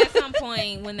 maybe at some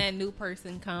point when that new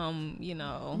person come, you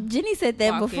know. Jenny said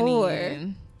that walking before.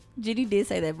 in. Jenny did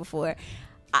say that before.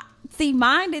 See,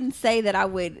 mine didn't say that I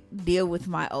would deal with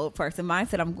my old person. Mine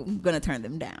said I'm going to turn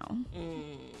them down.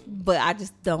 But I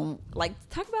just don't like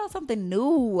talk about something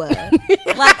new. Like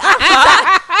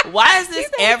Why is this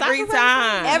every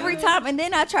time? Every time. And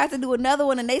then I tried to do another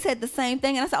one and they said the same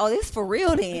thing. And I said, oh, this is for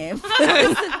real then.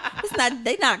 It's not,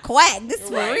 they not quack. This is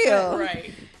for real.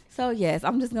 Right. So, yes,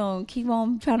 I'm just going to keep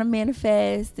on trying to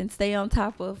manifest and stay on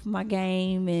top of my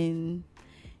game. And,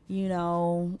 you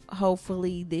know,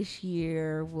 hopefully this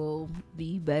year will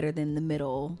be better than the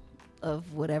middle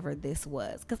of whatever this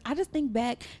was. Because I just think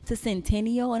back to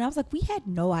Centennial and I was like, we had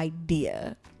no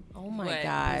idea. Oh, my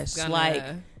gosh. Like,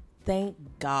 thank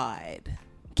God.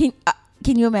 Can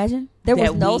you imagine? There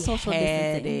was no we social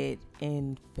had distancing. it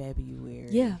in February.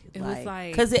 Yeah. It was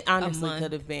like because it a honestly month.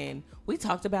 could have been. We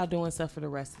talked about doing stuff for the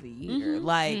rest of the year.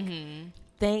 Like,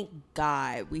 thank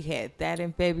God we had that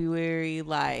in February.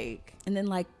 Like, And then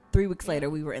like 3 weeks later,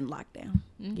 we were in lockdown.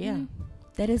 yeah,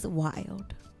 That is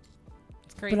wild.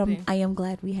 It's crazy. But I am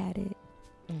glad we had it.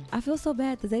 I feel so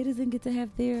bad. The Zetas didn't get to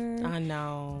have their I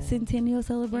know. Centennial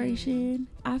celebration.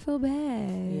 I feel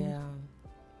bad. Yeah,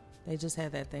 they just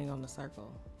had that thing on the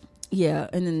circle. Yeah,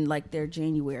 and then like their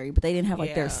January, but they didn't have like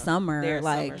Yeah, their summer, their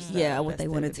like summer stuff, yeah, what they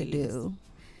wanted to festivities. do.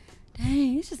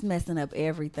 Dang, it's just messing up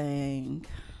everything.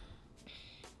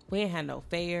 We ain't had no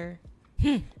fair.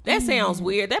 That sounds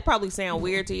weird. That probably sound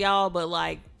weird to y'all, but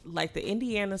like the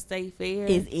Indiana State Fair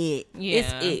Is it? Yeah.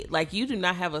 It's it. Like, you do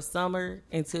not have a summer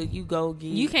until you go get.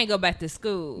 You can't go back to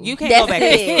school. You can't go back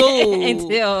to school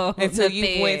until you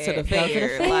the went to the fair.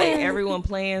 fair. fair. Like, everyone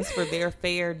plans for their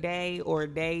fair day or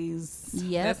days.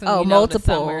 Yep. That's when Oh, you know the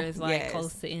multiple. summer is like Yes.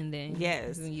 close to ending.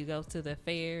 Yes. When you go to the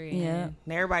fair. And Yeah. And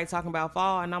everybody talking about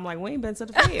fall, and I'm like, we ain't been to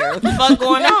the fair. What the fuck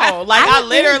going on? Like, I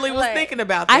literally was thinking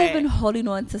about that. I've been holding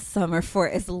on to summer for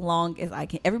as long as I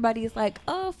can. Everybody is like,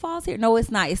 "Oh, fall's here." No, it's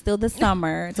not. It's still the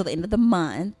summer until the end of the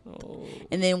month. Oh.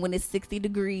 And then when it's 60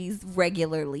 degrees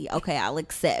regularly, okay, I'll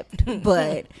accept.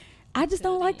 But I just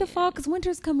don't like the fall because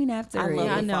winter's coming after I it. love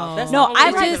Yeah, I the fall. know. That's No, the only I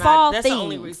reason like fall That's the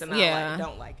only things. reason Yeah. I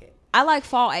don't like it. I like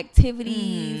fall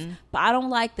activities, but I don't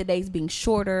like the days being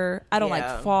shorter. I don't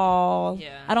Yeah. like fall. Yeah.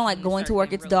 I don't like You going to start work.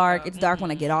 getting It's really dark. dark. It's dark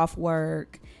when I get off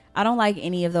work. I don't like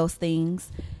any of those things.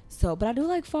 So, but I do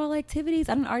like fall activities.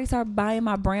 I done already started buying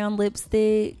my brown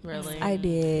lipstick. Really? I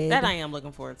did. That I am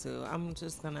looking forward to. I'm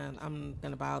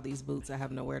gonna buy all these boots. I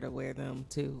have nowhere to wear them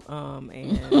to.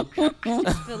 And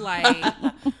I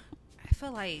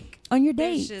feel like On your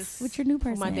There's dates just- with your new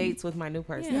person. my dates with my new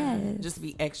person. Yes. Just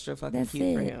be extra fucking That's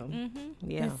cute for it. him.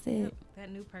 Yeah. That's it.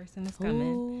 that new person is coming.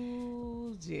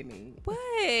 Ooh, Jenny.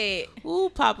 What? Ooh,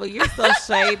 Papa, you're so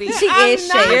shady. She is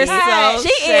shady. You're so She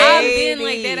is. shady. I've been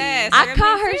like that ass. I I'm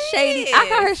caught being her shady. I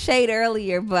caught her shade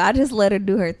earlier, but I just let her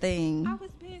do her thing. I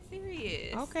was being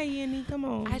serious. Okay, Yenny, come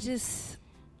on.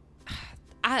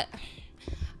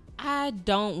 I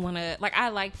don't want to, like, I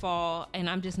like fall and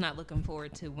I'm just not looking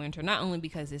forward to winter, not only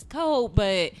because it's cold,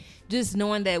 but just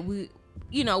knowing that we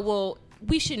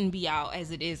shouldn't be out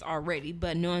as it is already,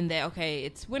 but knowing that, okay,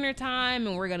 it's winter time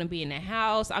and we're going to be in the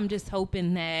house. I'm just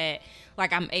hoping that,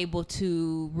 like, I'm able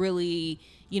to really,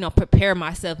 prepare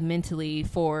myself mentally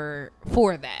for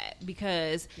that,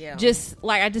 because Yeah. just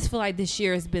like, I just feel like this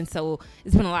year it's been a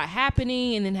lot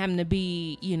happening, and then having to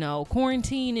be,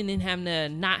 quarantined, and then having to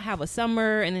not have a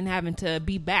summer, and then having to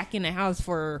be back in the house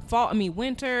for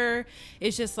winter.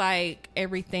 It's just like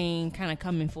everything kind of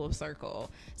coming full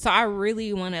circle. So I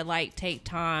really want to like take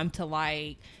time to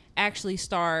like actually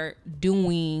start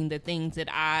doing the things that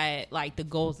I like, the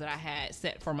goals that I had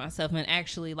set for myself, and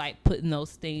actually like putting those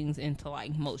things into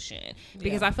like motion,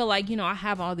 because I feel like, I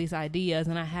have all these ideas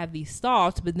and I have these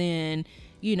thoughts, but then,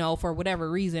 for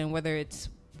whatever reason, whether it's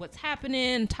what's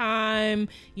happening, time,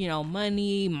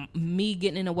 money, me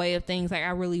getting in the way of things, like I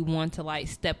really want to like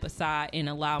step aside and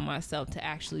allow myself to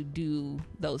actually do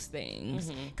those things,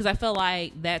 because I feel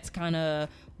like that's kind of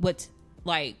what's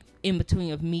like in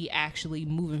between of me actually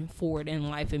moving forward in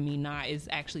life and me not, is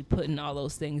actually putting all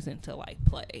those things into like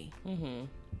play.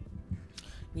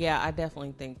 Yeah, I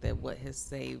definitely think that what has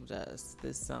saved us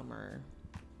this summer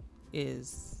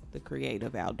is the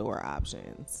creative outdoor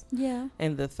options, Yeah.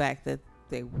 and the fact that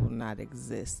they will not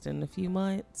exist in a few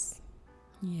months.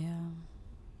 Yeah.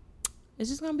 It's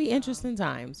just gonna be interesting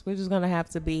times. We're just gonna have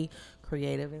to be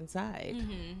creative inside.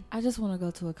 I just want to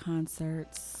go to a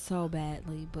concert so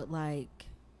badly, but like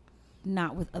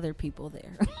not with other people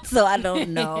there. So I don't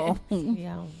know.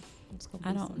 Yeah, it's gonna be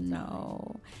I don't sometime.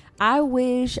 know. I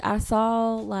wish I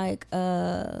saw like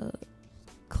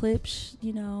clips,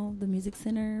 the music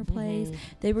center place.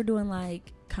 They were doing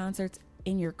like concerts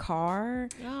in your car.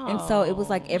 And so it was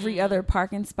like every other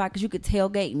parking spot, because you could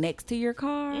tailgate next to your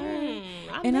car.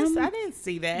 I didn't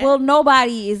see that. Well,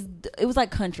 it was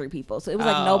like country people, so it was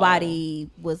like nobody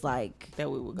was like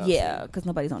that we would go because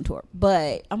nobody's on tour.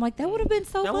 But I'm like, that would have been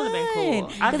so that fun. would have been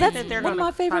cool. I think that they're one of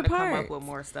my favorite parts. Come up with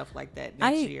more stuff like that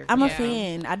next year. I'm a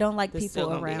fan. I don't like It's people still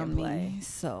gonna be around in play. me.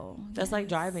 So That's like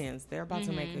drive-ins. They're about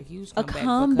to make a huge a comeback.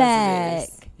 comeback.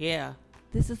 Because of this. Yeah.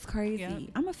 This is crazy. Yeah.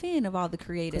 I'm a fan of all the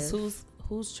creators.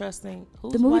 Who's trusting?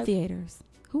 Who's The movie theaters.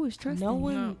 Who is trusting? No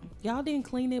one. Y'all didn't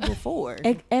clean it before.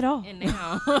 At all. And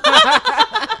now,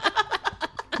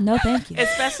 No, thank you.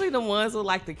 Especially the ones with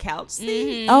like the couch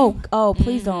seat. Oh,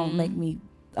 please don't make me.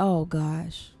 Oh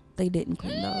gosh, they didn't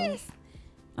clean those.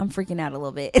 I'm freaking out a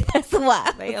little bit. That's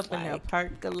why. They up in there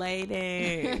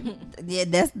percolating. Yeah,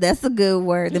 that's a good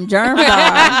word. Them germs are.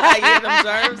 Yeah,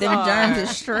 them Them germs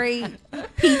is straight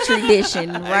petri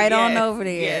dishing right on over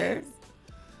there. Yes.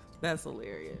 That's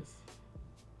hilarious.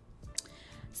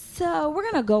 So we're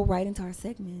gonna go right into our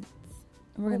segments.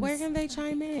 Where can they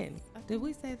chime in? Did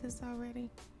we say this already?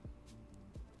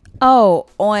 Oh,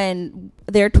 on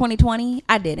their 2020,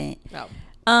 I didn't. No.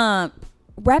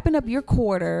 Wrapping up your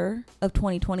quarter of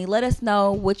 2020, let us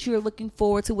know what you're looking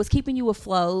forward to, what's keeping you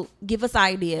afloat. Give us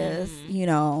ideas,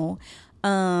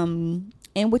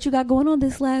 and what you got going on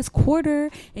this last quarter.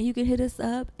 And you can hit us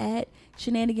up at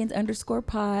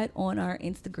shenanigans_pod on our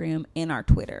Instagram and our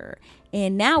Twitter.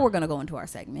 And now we're going to go into our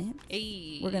segment.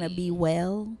 hey. We're going to be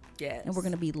well. Yes. And we're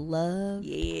going to be love.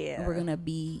 Yeah. And we're going to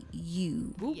be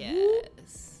you.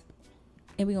 Yes.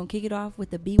 And we're going to kick it off with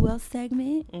the Be Well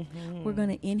segment. We're going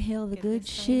to inhale the good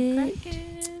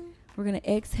shit. We're going to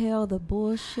exhale the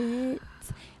bullshit.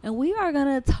 And we are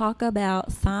going to talk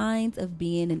about signs of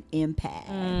being an empath.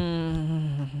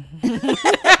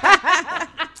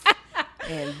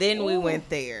 And then we went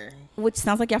there. Which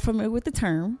sounds like y'all familiar with the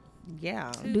term.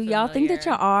 Yeah. Do y'all think that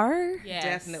y'all are? Yes.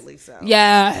 Definitely so.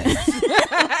 Yes.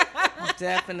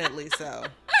 Definitely so.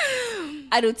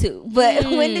 I do too. But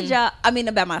when did y'all, I mean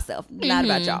about myself, not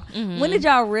about y'all. When did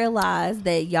y'all realize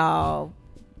that y'all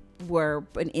were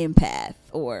an empath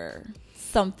or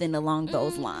something along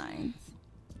those lines?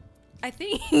 I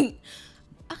think,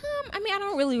 I mean, I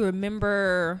don't really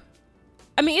remember.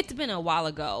 I mean, it's been a while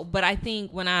ago, but I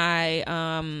think when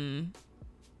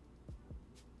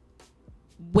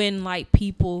like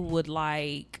people would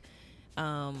like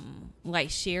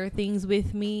share things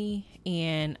with me,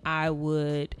 and I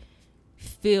would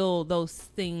feel those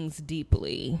things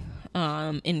deeply,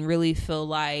 and really feel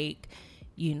like,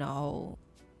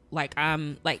 like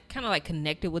I'm like kind of like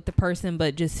connected with the person,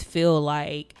 but just feel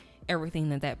like everything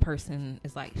that person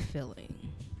is like feeling.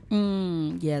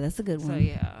 Yeah, that's a good one. So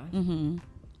yeah.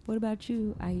 What about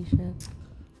you, Aisha?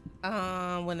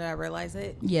 When did I realize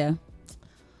it? Yeah.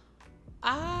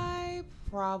 I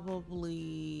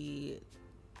probably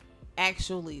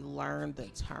actually learned the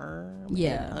term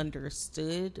and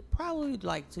understood probably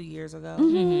like 2 years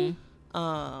ago.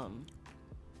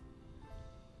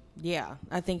 Yeah,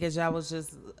 I think as I was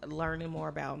just learning more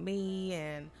about me,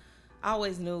 and I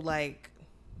always knew, like,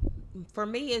 for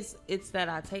me it's that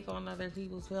I take on other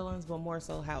people's feelings, but more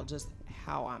so how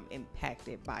I'm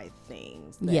impacted by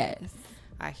things that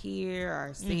I hear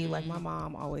or see. Like my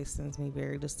mom always sends me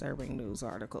very disturbing news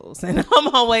articles, and I'm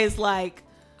always like,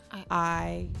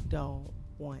 I don't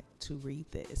want to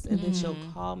read this. And then she'll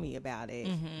call me about it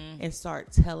and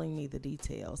start telling me the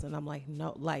details, and I'm like,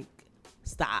 no, like,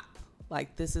 stop.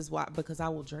 Like, this is why, because I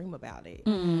will dream about it.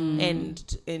 And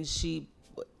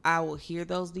I will hear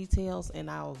those details and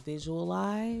I'll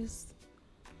visualize,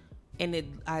 and it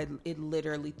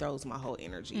literally throws my whole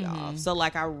energy off. So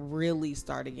like I really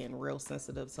started getting real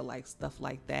sensitive to like stuff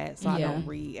like that. So I don't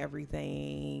read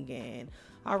everything, and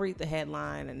I'll read the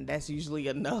headline, and that's usually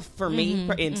enough for me,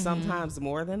 and sometimes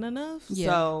more than enough.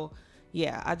 So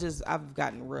yeah, I've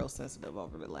gotten real sensitive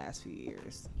over the last few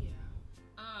years.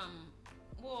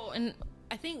 Well, and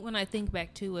I think when I think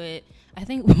back to it, I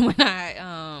think when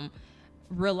I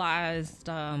realized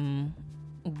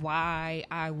why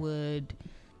I would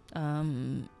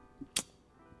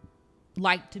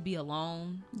like to be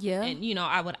alone, and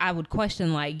I would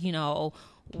question, like,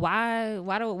 why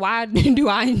do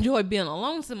I enjoy being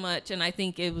alone so much? And I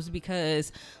think it was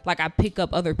because, like, I pick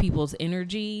up other people's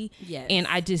energy, and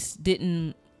I just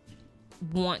didn't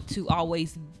want to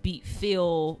always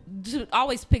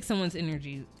always pick someone's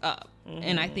energy up.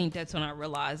 And I think that's when I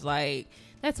realized, like,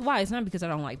 that's why. It's not because I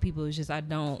don't like people, it's just I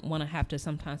don't want to have to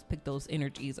sometimes pick those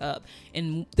energies up.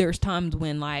 And there's times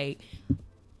when, like,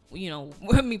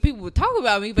 I mean, people would talk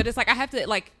about me, but it's like I have to,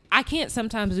 like, I can't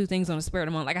sometimes do things on the spur of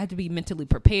the moment. Like, I have to be mentally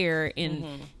prepared and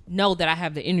know that I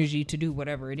have the energy to do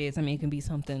whatever it is. I mean, it can be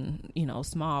something,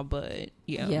 small, but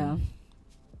Yeah.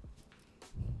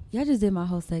 Y'all just did my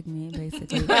whole segment,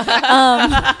 basically.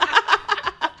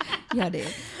 Y'all did.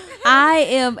 I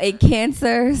am a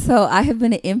Cancer, so I have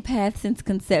been an empath since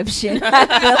conception. I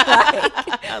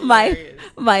feel like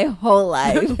my whole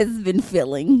life has been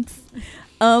feelings.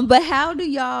 But how do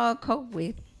y'all cope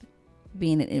with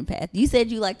being an empath? You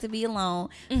said you like to be alone,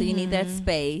 so you need that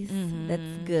space.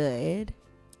 That's good.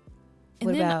 And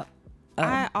what then about?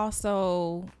 I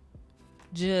also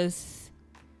just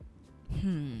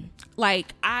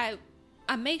like I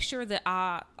make sure that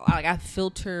I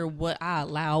filter what I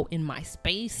allow in my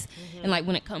space. And like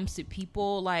when it comes to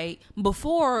people, like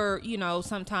before,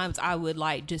 sometimes I would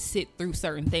like just sit through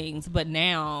certain things, but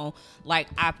now like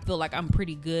I feel like I'm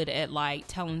pretty good at like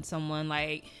telling someone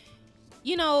like,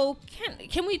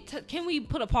 can we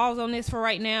put a pause on this for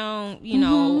right now?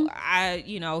 Can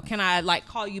I like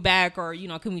call you back, or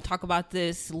can we talk about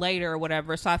this later or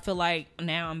whatever? So I feel like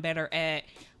now I'm better at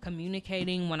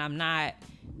communicating when I'm not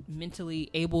mentally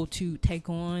able to take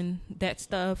on that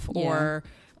stuff, or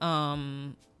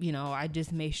I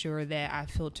just make sure that I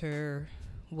filter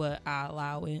what I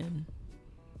allow in.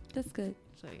 That's good.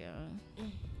 So yeah.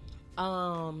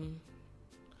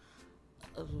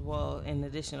 Well, in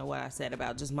addition to what I said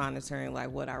about just monitoring like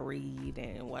what I read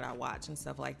and what I watch and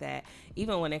stuff like that,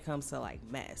 even when it comes to like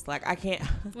mess, like I can't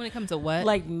When it comes to what?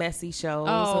 like messy shows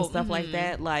and stuff like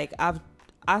that, like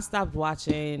I stopped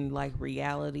watching like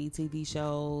reality TV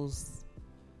shows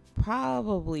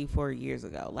probably 4 years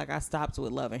ago. Like I stopped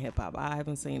with Love and Hip Hop. I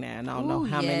haven't seen that in I don't know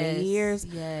how many years.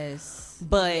 Yes.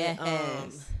 But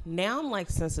now I'm like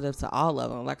sensitive to all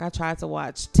of them. Like I tried to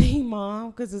watch Teen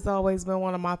Mom because it's always been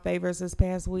one of my favorites this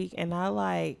past week, and I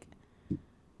like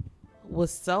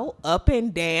was so up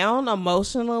and down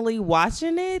emotionally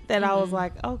watching it that I was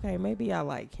like, okay, maybe I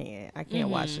like can't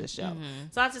watch this show.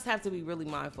 So I just have to be really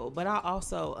mindful. But I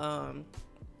also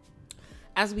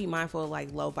have to be mindful of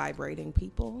like low vibrating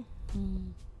people.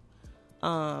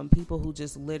 People who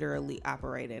just literally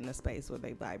operate in a space where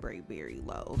they vibrate very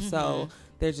low. So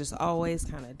they're just always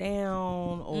kind of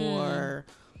down, or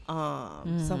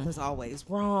something's always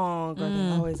wrong, or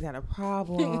they always got a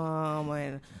problem,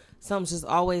 and something's just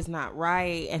always not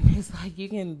right. And it's like you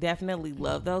can definitely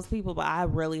love those people, but I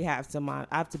really have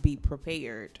to be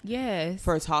prepared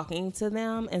for talking to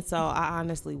them. And so I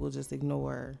honestly will just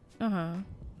ignore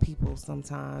people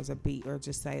sometimes, or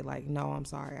just say like, no, I'm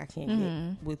sorry, I can't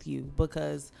get with you,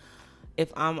 because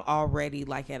if I'm already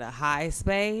like at a high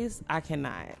space, I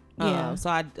cannot. So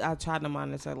I try to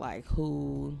monitor like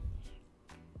who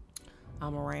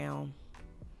I'm around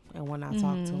and when I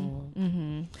talk to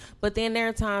them. But then there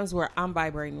are times where I'm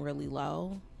vibrating really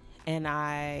low and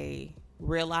I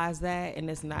realize that,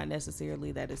 and it's not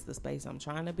necessarily that it's the space I'm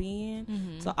trying to be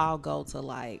in. So I'll go to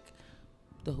like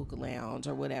the hookah lounge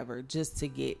or whatever just to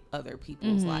get other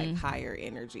people's like higher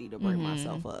energy to bring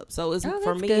myself up. So it's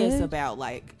for me good. It's about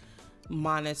like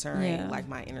monitoring like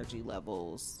my energy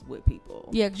levels with people.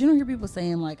 Yeah, because you don't hear people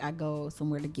saying like I go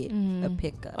somewhere to get a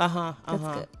pickup.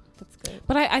 That's good.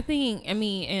 But I think, I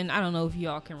mean, and I don't know if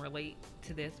y'all can relate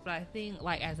to this, but I think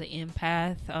like as an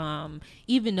empath,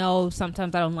 even though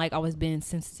sometimes I don't like always being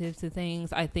sensitive to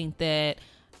things, I think that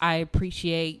I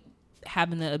appreciate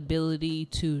having the ability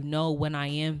to know when I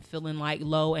am feeling like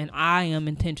low, and I am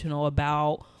intentional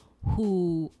about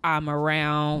who I'm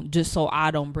around just so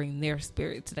I don't bring their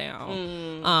spirits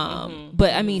down.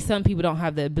 But I mean, some people don't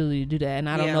have the ability to do that, and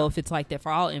I don't know if it's like that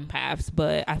for all empaths,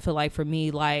 but I feel like for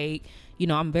me, like,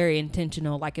 I'm very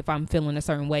intentional, like if I'm feeling a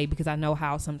certain way, because I know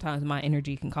how sometimes my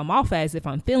energy can come off as if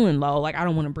I'm feeling low, like I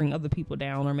don't want to bring other people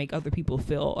down or make other people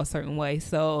feel a certain way.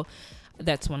 So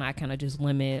that's when I kind of just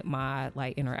limit my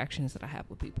like interactions that I have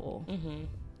with people.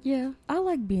 Yeah, I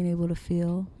like being able to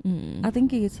feel. I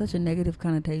think it gets such a negative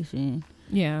connotation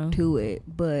to it,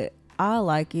 but I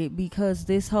like it because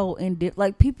this whole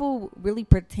like people really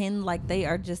pretend like they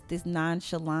are just this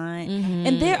nonchalant,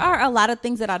 and there are a lot of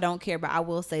things that I don't care about. I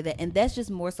will say that, and that's just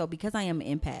more so because I am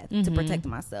an empath to protect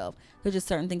myself. There's just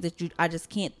certain things that I just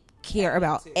can't care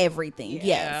about everything.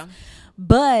 Yes,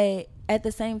 but at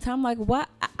the same time, like why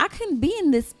I couldn't be in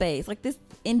this space, like this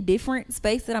indifferent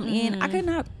space that I'm in. I could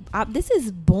not. This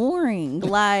is boring.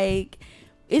 Like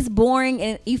it's boring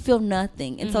and you feel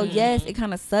nothing. And so yes, it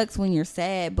kind of sucks when you're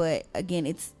sad, but again,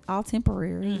 it's all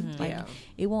temporary. Like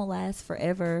it won't last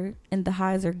forever, and the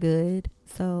highs are good.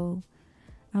 So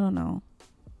I don't know.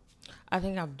 I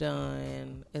think I've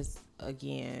done, is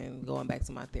again going back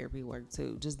to my therapy work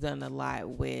too, just done a lot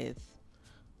with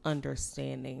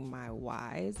understanding my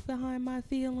whys behind my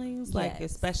feelings. Like,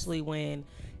 Yes. especially when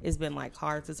it's been like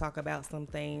hard to talk about some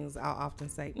things, I'll often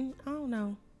say, I don't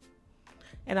know.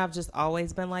 And I've just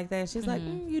always been like that. She's like,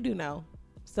 you do know.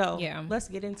 So let's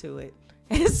get into it.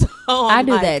 And so I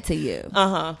do that to you.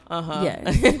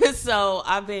 Yes. So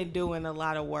I've been doing a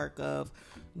lot of work of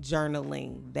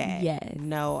journaling that. Yes.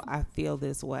 No, I feel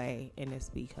this way and it's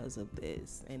because of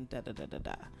this and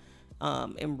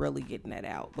and really getting that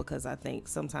out, because I think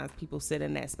sometimes people sit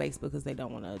in that space because they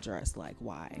don't want to address like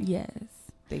why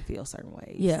they feel certain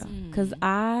ways. Yeah, because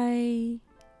I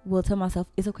will tell myself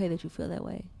it's okay that you feel that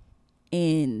way,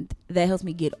 and that helps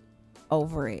me get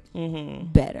over it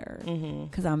better,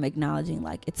 because I'm acknowledging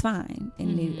like it's fine,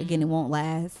 and again, it won't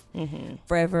last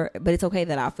forever, but it's okay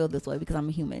that I feel this way because I'm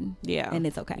a human. And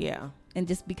it's okay. And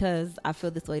just because I feel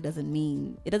this way doesn't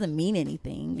mean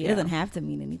anything. It doesn't have to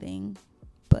mean anything.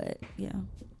 But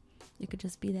it could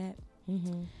just be that.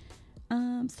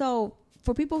 So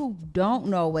for people who don't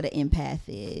know what an empath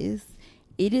is,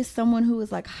 it is someone who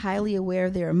is like highly aware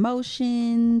of their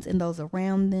emotions and those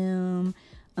around them,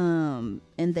 and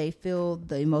they feel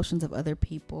the emotions of other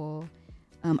people.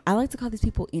 I like to call these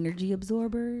people energy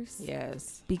absorbers.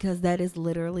 Yes. Because that is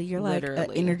literally, you're like an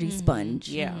energy sponge.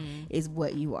 Yeah. Is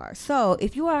what you are. So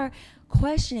if you are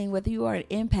questioning whether you are an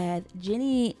empath,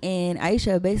 Jenny and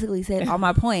Aisha basically said all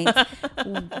my points,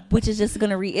 which is just going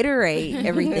to reiterate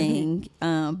everything.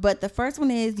 But the first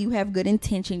one is you have good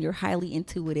intention. You're highly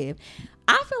intuitive.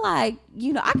 I feel like,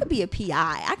 I could be a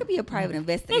PI. I could be a private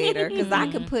investigator because I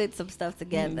could put some stuff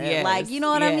together. Yes. Like, you know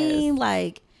what I mean?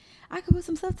 Like, I could put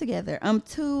some stuff together.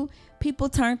 2, people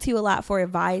turn to you a lot for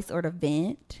advice or to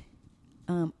vent.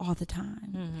 All the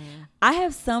time. I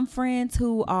have some friends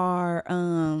who are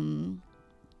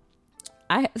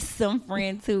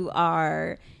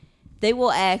they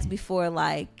will ask before,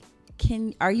 like,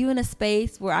 are you in a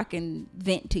space where I can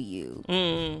vent to you?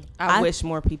 I wish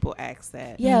more people ask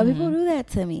that. Yeah, people do that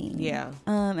to me. Yeah.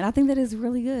 And I think that is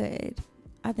really good.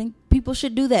 I think people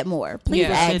should do that more. Please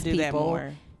ask people. That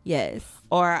more. Yes.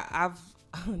 Or I've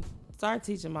started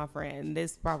teaching my friend,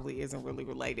 this probably isn't really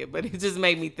related, but it just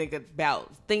made me think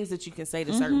about things that you can say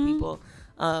to certain people,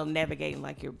 navigating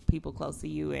like your people close to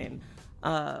you. And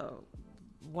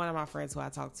one of my friends who I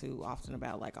talk to often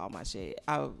about like all my shit,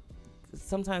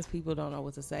 sometimes people don't know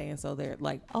what to say, and so they're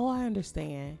like, oh, I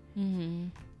understand.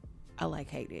 I like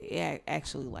hate it. It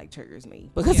actually like triggers me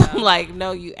because I'm like,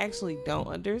 no, you actually don't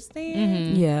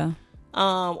understand.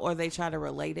 Or they try to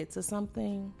relate it to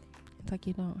something. It's like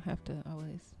you don't have to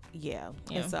always.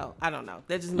 And so I don't know,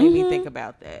 that just made me think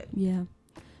about that.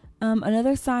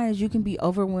 Another sign is you can be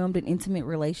overwhelmed in intimate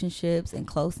relationships and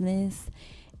closeness,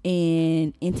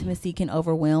 and intimacy can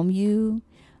overwhelm you,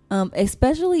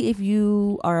 especially if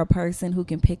you are a person who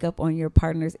can pick up on your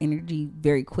partner's energy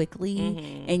very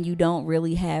quickly, and you don't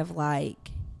really have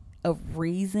like a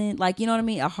reason, like, you know what I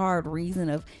mean, a hard reason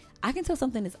of, I can tell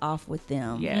something is off with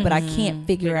them, but I can't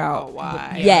figure out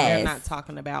why. They're not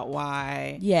talking about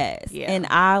why. And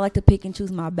I like to pick and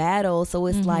choose my battles. So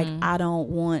it's like, I don't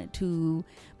want to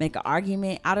make an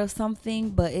argument out of something,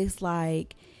 but it's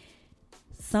like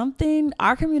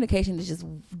our communication is just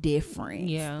different.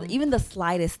 Even the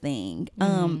slightest thing.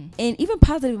 And even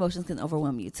positive emotions can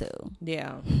overwhelm you too.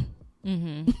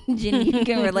 Jenny, you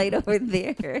can relate over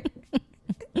there.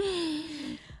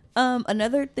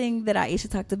 Another thing that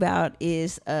Aisha talked about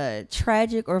is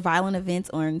tragic or violent events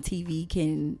on TV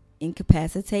can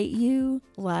incapacitate you.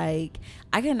 Like,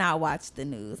 I cannot watch the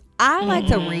news. I like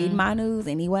to read my news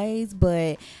anyways,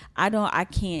 but I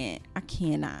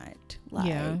cannot.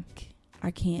 Like, I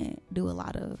can't do a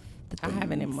lot of the things. I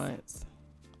haven't in months.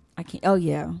 I can't. Oh,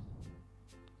 yeah.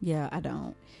 Yeah, I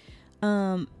don't.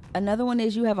 Another one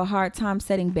is you have a hard time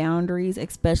setting boundaries,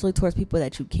 especially towards people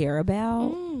that you care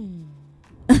about.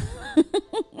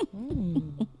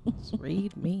 Just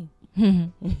read me.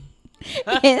 And,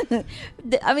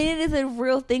 I mean, it is a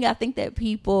real thing. I think that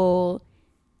people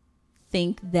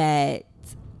think that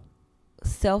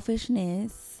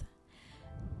selfishness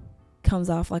comes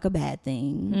off like a bad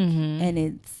thing, and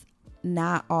it's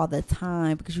not all the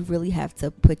time, because you really have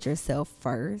to put yourself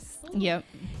first.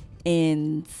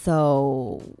 And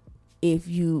so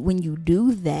when you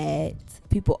do that,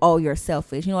 people, oh, you're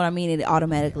selfish, you know what I mean? It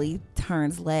automatically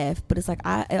turns left. But it's like,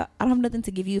 I don't have nothing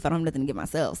to give you if I don't have nothing to give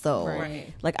myself. So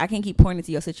like, I can't keep pointing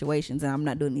to your situations and I'm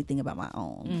not doing anything about my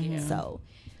own. So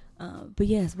but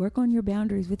yes, work on your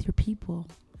boundaries with your people.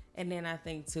 And then I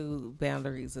think too,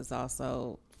 boundaries is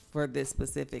also, for this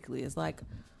specifically, it's like,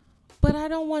 but I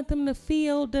don't want them to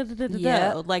feel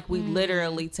Yep. like we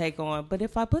literally take on. But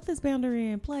if I put this boundary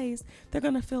in place, they're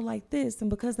gonna feel like this, and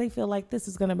because they feel like this,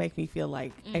 is gonna make me feel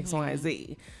like X, Y, and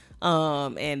Z.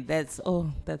 And that's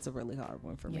a really hard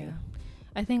one for me. Yeah.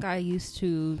 I think I used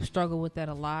to struggle with that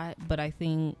a lot, but I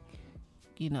think,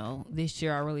 this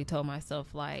year I really told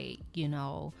myself, like,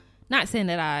 not saying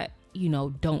that I,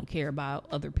 don't care about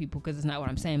other people, because it's not what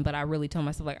I'm saying, but I really told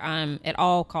myself, like, at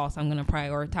all costs, I'm going to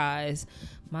prioritize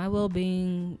my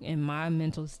well-being and my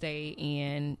mental state,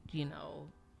 and,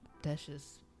 that's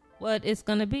just what it's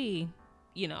going to be,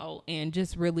 and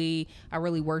just I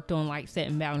really worked on, like,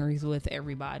 setting boundaries with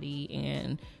everybody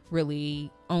and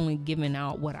really only giving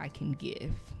out what I can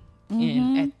give.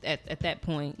 And at that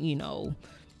point,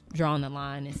 drawing the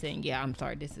line and saying, yeah, I'm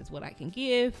sorry, this is what I can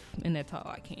give, and that's all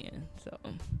I can. So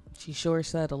she sure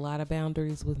set a lot of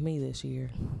boundaries with me this year.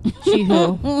 She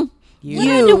who?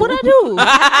 You. What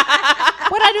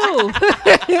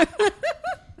I do?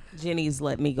 Jenny's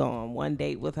let me go on one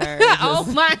date with her. Oh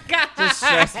my God. Just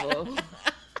stressful.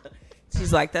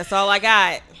 She's like, that's all I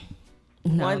got.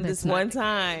 No, one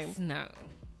time. No.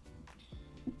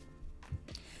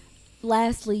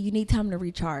 Lastly, you need time to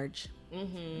recharge.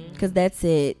 Because that's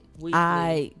it.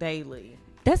 Weekly, daily.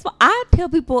 That's what I tell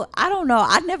people. I don't know.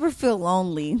 I never feel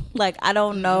lonely. Like, I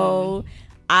don't know.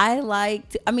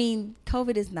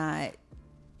 COVID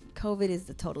is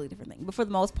a totally different thing. But for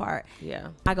the most part, yeah,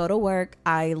 I go to work.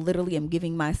 I literally am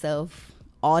giving myself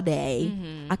all day.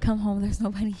 I come home, there's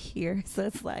nobody here. So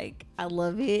it's like, I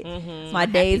love it. It's my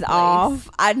days off.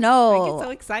 I know. I get so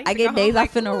excited. I get days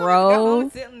off in a row.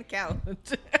 Sit on the couch.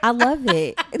 I love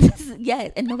it.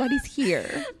 Yes, and nobody's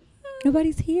here.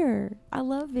 Nobody's here. I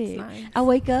love it. Nice. I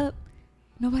wake up,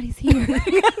 nobody's here.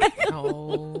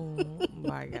 Oh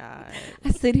my God. I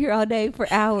sit here all day for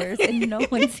hours and no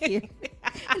one's here.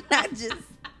 And I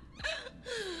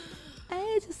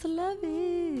just love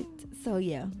it. So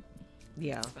yeah.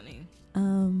 Yeah. Funny.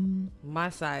 My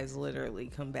sides literally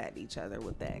combat each other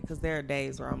with that, because there are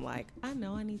days where I'm like, I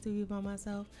know I need to be by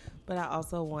myself, but I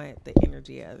also want the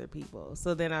energy of other people.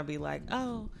 So then I'd be like,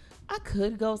 oh, I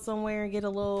could go somewhere and get a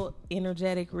little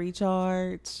energetic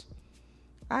recharge.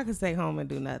 I could stay home and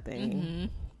do nothing.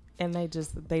 And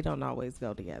they don't always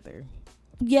go together.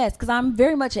 Yes, because I'm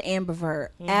very much an ambivert.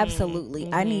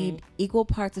 Absolutely. I need equal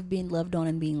parts of being loved on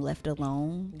and being left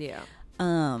alone. Yeah.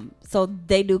 So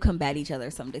they do combat each other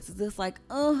some days. It's just like,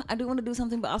 I do want to do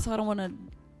something, but also I don't want to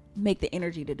make the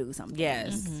energy to do something.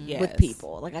 Yes. With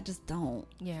people. Like, I just don't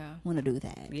want to do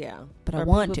that. Yeah. But or I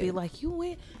want to be like, you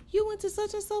went to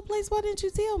such and so place. Why didn't you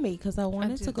tell me? Because I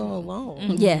wanted to go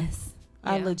alone. Yes.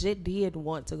 I legit did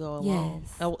want to go alone.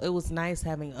 Yes. It was nice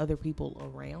having other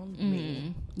people around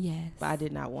me. Yes. But I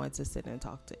did not want to sit and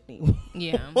talk to anyone.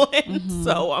 Yeah.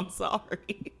 So I'm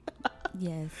sorry.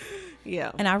 Yes.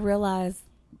 Yeah. And I realized,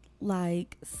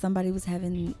 like, somebody was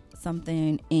having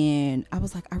something and I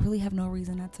was like, I really have no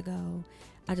reason not to go.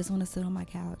 I just want to sit on my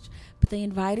couch. But they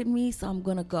invited me, so I'm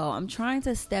going to go. I'm trying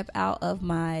to step out of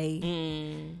my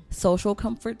social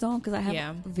comfort zone, because I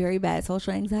have very bad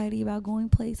social anxiety about going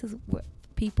places with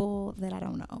people that I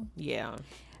don't know. Yeah.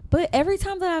 But every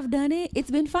time that I've done it,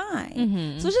 it's been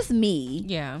fine. So it's just me.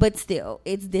 Yeah. But still,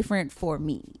 it's different for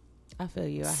me. I feel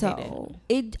you. I So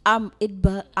hate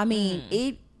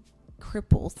it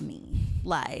cripples me.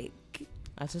 Like,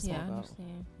 I just I won't go.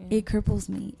 understand. Yeah. it cripples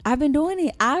me. I've been doing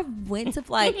it. I went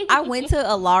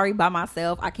to a Lowry by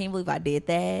myself. I can't believe I did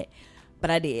that,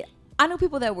 but I did. I knew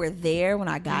people that were there when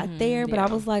I got there, but I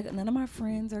was like, none of my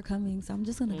friends are coming, so I'm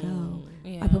just gonna go.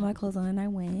 Yeah. I put my clothes on and I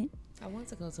went. I want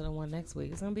to go to the one next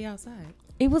week. It's gonna be outside.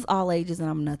 It was all ages, and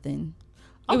I'm nothing.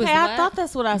 Okay, I thought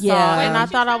that's what I saw, Yeah. and I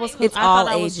thought I was. It's I all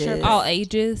thought I was ages. tripping. All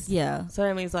ages. Yeah, So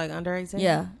that means like under 18.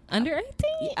 yeah. Under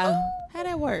 18. How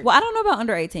that work? Well, I don't know about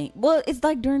under 18. Well, it's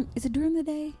like is it during the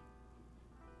day?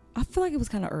 I feel like it was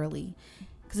kind of early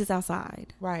because it's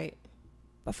outside. Right.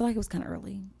 I feel like it was kind of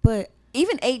early, but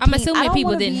even 18. I'm I assuming don't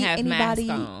people wanna didn't be have anybody-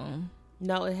 masks on.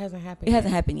 No, it hasn't happened. It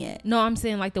hasn't happened yet. No, I'm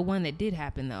saying like the one that did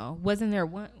happen though. Wasn't there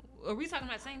one? Are we talking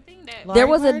about the same thing? That There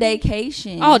was a party?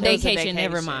 daycation. Oh, There was a daycation.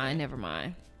 Never daycation. mind. Never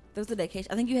mind. There was a daycation.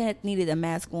 I think you had needed a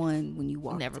mask on when you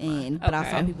walked Never in, mind. but I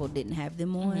Okay. saw people didn't have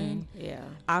them on. Yeah.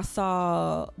 I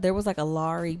saw there was like a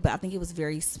Lowry, but I think it was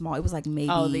very small. It was like maybe.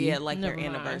 Oh, their Never mind.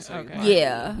 anniversary. Okay. party.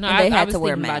 Yeah, No, and they I had was to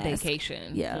wear thinking about masks. daycation.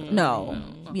 Yeah, Mm.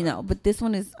 no, but this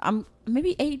one is I'm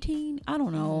maybe 18. I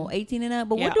don't know, 18 and up.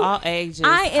 But Yeah, what do all ages.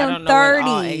 I am don't know what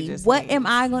all 30. ages What means. am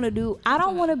I gonna do? I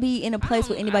don't want to be in a place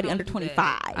with don't- anybody I under don't do that.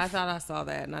 25. I thought I saw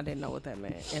that and I didn't know what that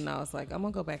meant, and I was like, I'm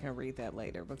gonna go back and read that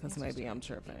later because maybe I'm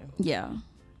tripping. Yeah,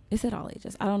 it said all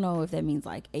ages. I don't know if that means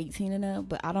like 18 and up,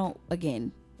 but I don't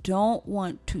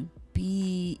want to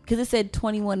be, because it said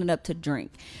 21 and up to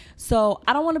drink. So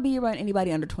I don't want to be around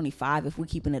anybody under 25 if we're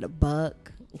keeping it a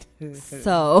buck.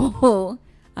 So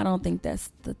I don't think that's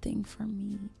the thing for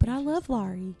me. But I love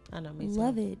Laurie. I know, me too.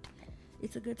 Love it.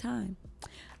 It's a good time.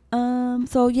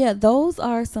 So yeah, those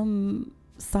are some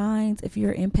signs if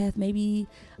you're an empath. Maybe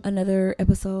another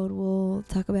episode we'll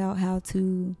talk about how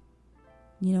to,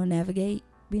 navigate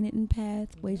being an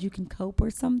empath, ways you can cope or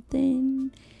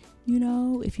something.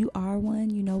 If you are one,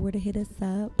 you know where to hit us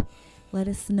up. Let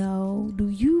us know. Do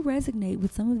you resonate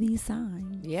with some of these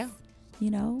signs? Yeah.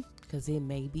 Because it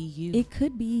may be you. It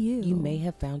could be you. You may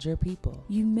have found your people.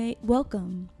 You may.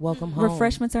 Welcome home.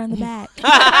 Refreshments are in the back.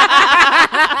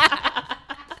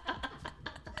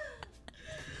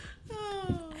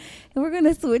 And we're going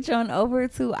to switch on over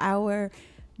to our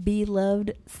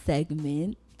beloved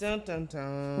segment. Dun, dun,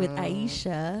 dun. With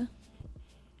Aisha.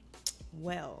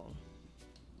 Well,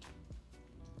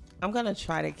 I'm going to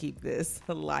try to keep this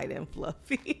light and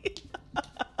fluffy.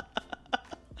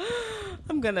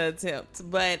 I'm going to attempt.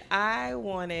 But I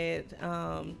wanted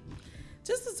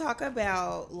just to talk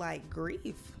about, like,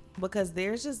 grief. Because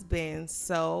there's just been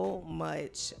so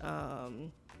much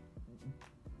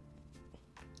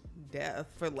death,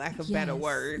 for lack of better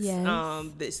words,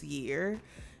 this year.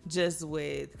 Just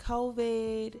with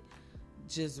COVID,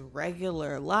 just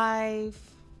regular life,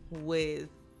 with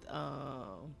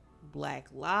Black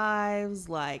lives.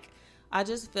 Like, I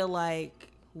just feel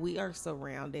like we are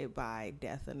surrounded by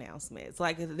death announcements.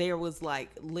 Like, there was like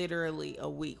literally a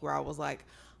week where I was like,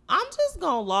 I'm just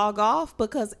gonna log off,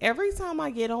 because every time I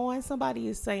get on, somebody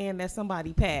is saying that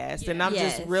somebody passed, and I'm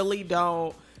just really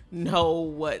don't know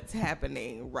what's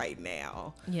happening right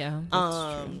now. Yeah,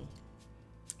 that's true.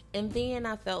 And then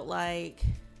I felt like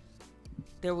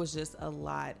there was just a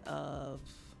lot of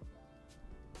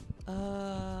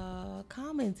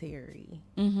commentary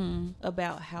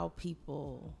about how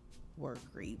people were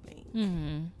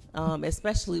grieving,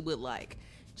 especially with like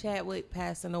Chadwick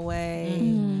passing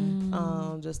away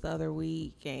just the other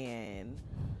week, and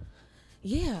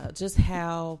just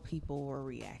how people were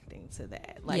reacting to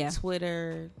that. Like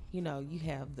Twitter, you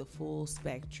have the full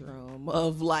spectrum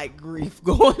of like grief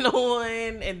going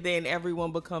on, and then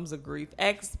everyone becomes a grief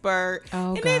expert,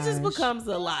 and it just becomes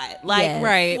a lot. Like,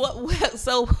 right.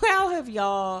 So how have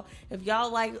y'all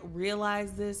like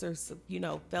realized this, or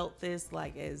felt this,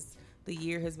 like, as the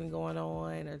year has been going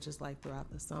on, or just like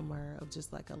throughout the summer, of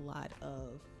just like a lot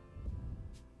of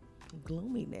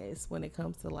gloominess when it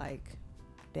comes to like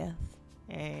death?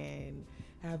 And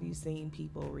have you seen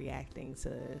people reacting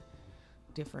to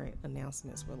different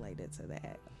announcements related to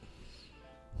that?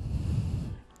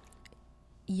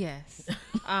 Yes.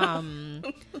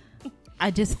 I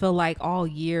just feel like all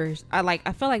years, I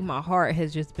feel like my heart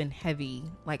has just been heavy,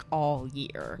 like all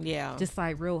year. Yeah. Just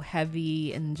like real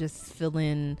heavy, and just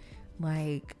feeling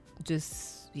like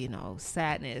just,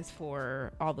 sadness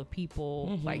for all the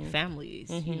people, like families,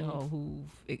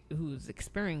 who's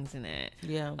experiencing it.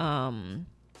 Yeah.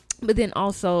 But then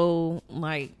also,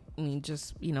 like,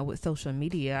 just, with social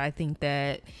media, I think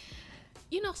that,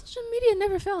 social media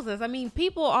never fails us. I mean,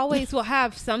 people always will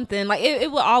have something, like it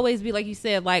will always be, like you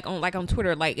said, like on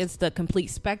Twitter, like it's the complete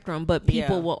spectrum, but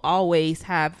people will always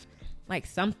have like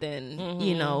something,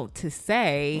 to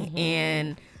say.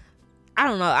 And I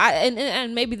don't know.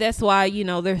 And maybe that's why,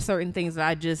 there's certain things that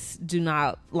I just do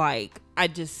not like. I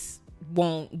just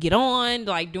won't get on,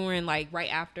 like during, like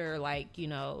right after, like,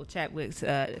 Chadwick's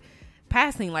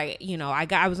passing. Like,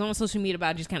 I was on social media, but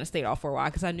I just kind of stayed off for a while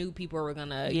because I knew people were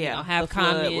gonna, have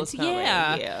comments.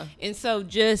 Yeah. And so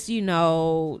just,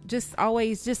 just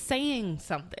always just saying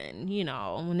something,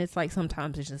 when it's like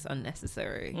sometimes it's just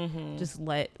unnecessary. Just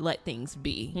let things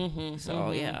be.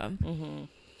 So yeah.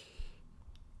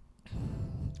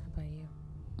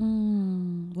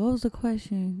 What was the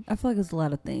question? I feel like it's a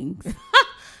lot of things.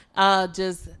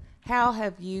 Just how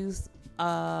have you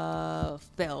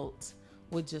felt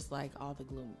with just like all the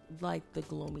gloom, like the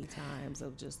gloomy times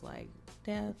of just like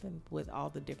death, and with all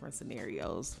the different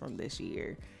scenarios from this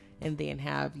year? And then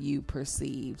have you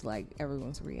perceived like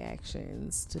everyone's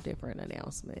reactions to different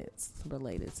announcements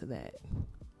related to that?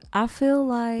 I feel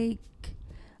like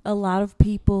a lot of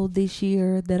people this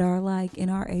year that are like in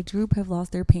our age group have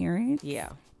lost their parents. Yeah.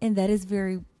 And that is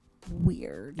very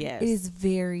weird. Yes. It is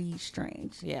very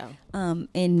strange. Yeah.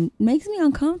 And makes me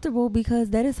uncomfortable because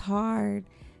that is hard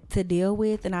to deal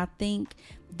with. And I think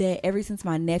that ever since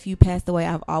my nephew passed away,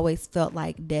 I've always felt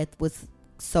like death was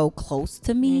so close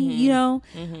to me,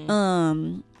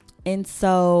 and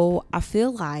so I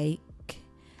feel like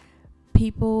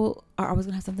people are always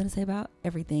gonna have something to say about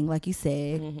everything, like you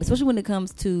said, especially when it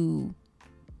comes to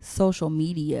social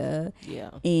media Yeah.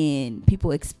 and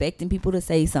people expecting people to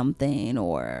say something,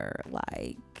 or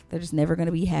like they're just never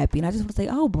gonna be happy. And I just want to say,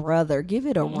 oh brother, give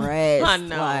it a rest. I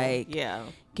know. Like, yeah.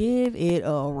 give it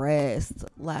a rest.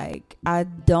 Like, I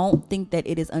don't think that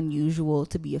it is unusual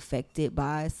to be affected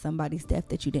by somebody's death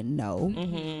that you didn't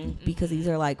know, because these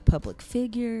are like public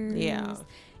figures. Yeah.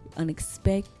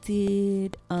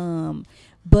 Unexpected.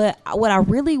 But what I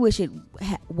really wish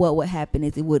what would happen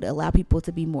is it would allow people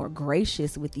to be more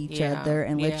gracious with each other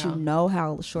and let you know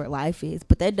how short life is.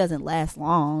 But that doesn't last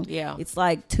long. Yeah. It's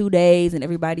like 2 days and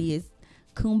everybody is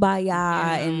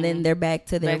kumbaya and then they're back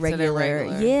to their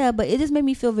regular. Yeah, but it just made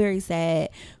me feel very sad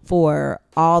for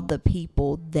all the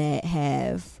people that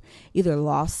have either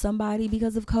lost somebody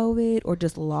because of COVID or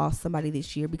just lost somebody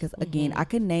this year, because again, I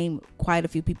could name quite a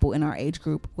few people in our age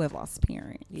group who have lost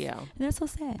parents. Yeah. And that's so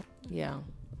sad. Yeah.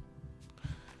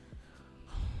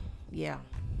 Yeah.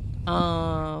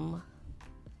 And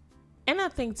I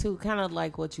think too, kind of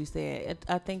like what you said,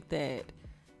 I think that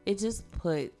it just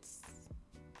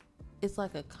it's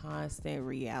like a constant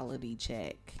reality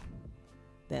check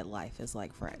that life is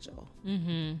like fragile.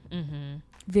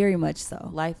 Very much so.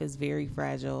 Life is very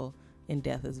fragile and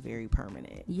death is very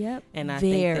permanent. Yep. And I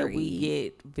think that we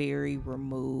get very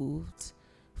removed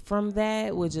from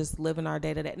that. We're just living our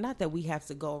day to day. Not that we have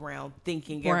to go around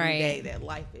thinking every day that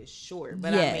life is short,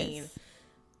 but I mean,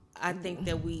 I think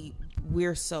that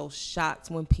we're so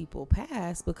shocked when people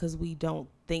pass because we don't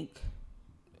think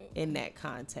in that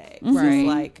context. It's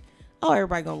like, oh,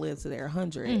 everybody gonna live to their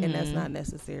 100, and that's not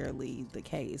necessarily the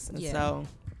case. And so,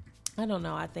 I don't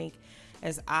know. I think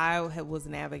as I was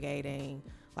navigating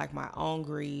like my own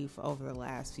grief over the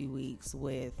last few weeks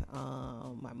with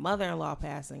my mother-in-law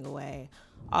passing away,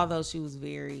 although she was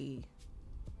very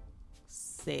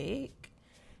sick,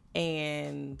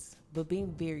 but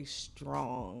being very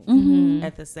strong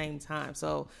at the same time.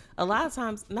 So a lot of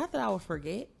times, not that I will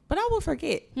forget, but I will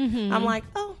forget. I'm like,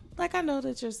 oh, like I know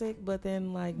that you're sick, but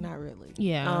then like not really.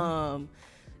 Yeah.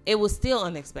 It was still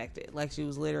unexpected. Like she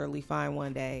was literally fine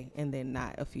one day and then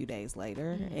not a few days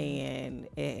later. And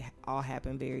it all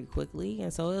happened very quickly.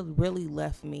 And so it really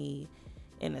left me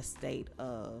in a state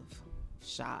of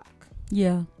shock.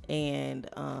 Yeah. And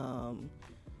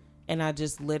I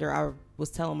just I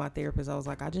was telling my therapist, I was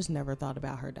like, I just never thought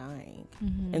about her dying.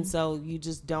 And so you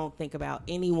just don't think about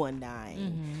anyone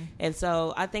dying. And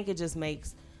so I think it just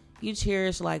makes you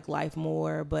cherish like life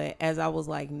more. But as I was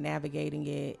like navigating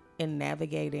it and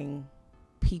navigating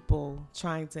people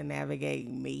trying to navigate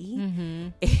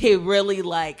me, it really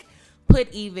like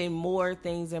put even more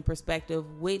things in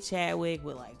perspective with Chadwick,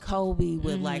 with like Kobe,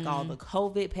 with like all the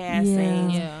COVID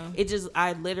passings. It just,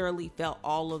 I literally felt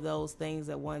all of those things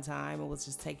at one time and was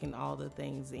just taking all the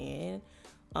things in.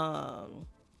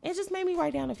 It just made me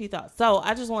write down a few thoughts. So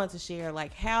I just wanted to share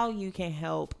like how you can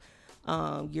help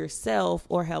yourself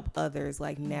or help others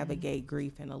like navigate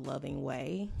grief in a loving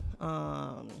way.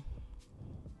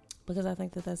 Because I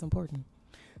think that that's important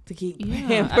to keep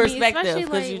in perspective,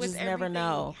 because you just never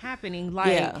know happening.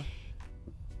 Like,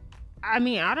 I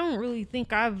mean, I don't really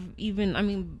think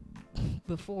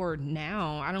before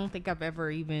now, I don't think I've ever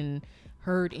even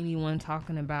heard anyone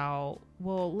talking about,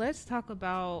 well, let's talk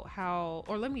about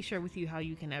or let me share with you how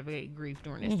you can navigate grief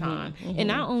during this time. And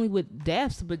not only with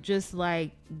deaths, but just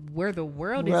like where the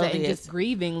world is at and just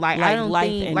grieving. Like I don't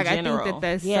think, like I think that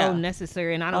that's so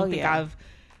necessary. And I don't think I've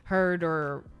heard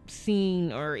or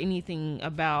seen or anything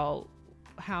about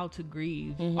how to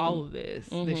grieve all of this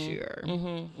year.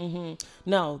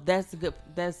 No, that's good.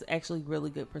 That's actually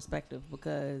really good perspective,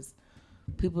 because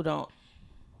people don't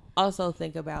also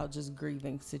think about just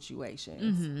grieving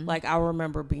situations. Like I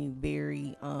remember being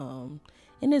very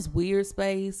in this weird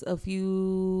space a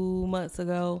few months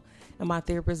ago, and my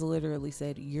therapist literally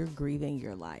said, you're grieving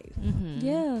your life.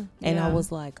 And I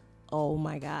was like, oh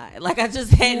my God. Like I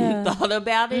just hadn't thought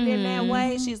about it in that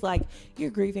way. She's like, you're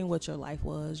grieving what your life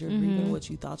was. You're grieving what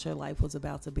you thought your life was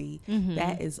about to be.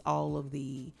 That is all of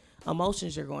the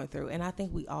emotions you're going through. And I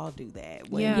think we all do that.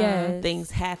 When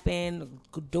things happen,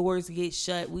 doors get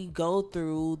shut, we go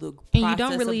through the process. And you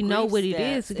don't really know what it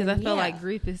is, because I feel like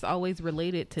grief is always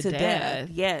related to death.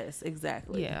 Yes,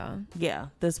 exactly. Yeah,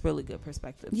 that's really good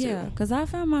perspective too. Because I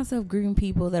found myself grieving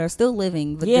people that are still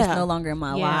living but just no longer in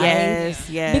my life.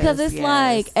 Yes. Because it's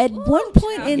like at one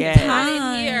point in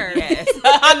time here.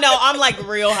 I know, I'm like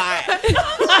real high.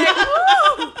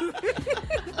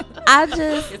 I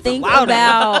just think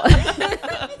about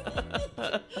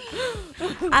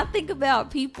I think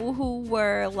about people who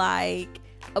were like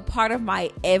a part of my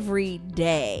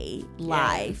everyday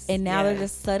life, and now they're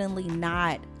just suddenly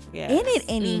not Yes. in it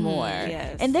anymore.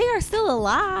 Yes. And they are still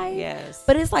alive. Yes.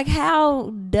 But it's like,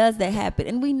 how does that happen?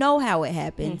 And we know how it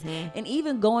happens. Mm-hmm. And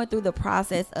even going through the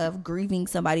process of grieving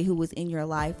somebody who was in your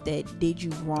life that did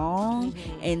you wrong,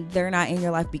 and they're not in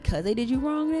your life because they did you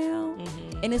wrong now.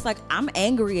 And it's like, I'm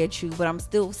angry at you, but I'm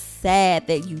still sad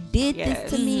that you did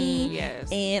this to me.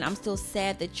 Yes. And I'm still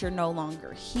sad that you're no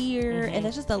longer here. And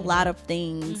that's just a lot of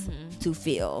things to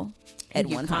feel at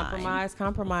one time.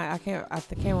 Compromise. I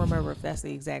can't remember if that's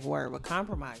the exact word, but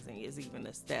compromising is even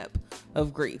a step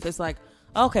of grief. It's like,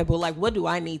 okay, but like, what do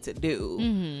I need to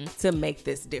do to make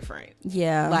this different?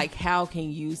 Yeah. Like, how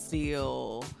can you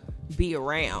still be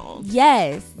around?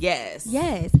 Yes.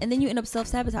 And then you end up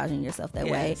self-sabotaging yourself that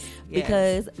way,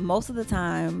 because most of the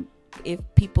time, if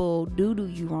people do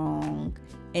you wrong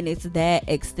and it's that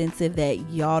extensive that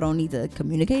y'all don't need to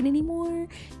communicate anymore,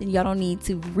 then y'all don't need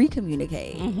to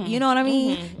recommunicate. You know what I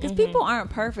mean? Because people aren't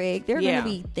perfect. There are going to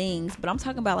be things, but I'm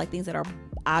talking about like things that are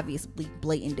obviously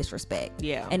blatant disrespect.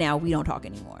 And now we don't talk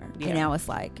anymore. And now it's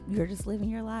like, you're just living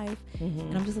your life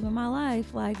and I'm just living my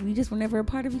life. Like, we just were never a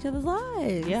part of each other's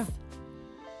lives.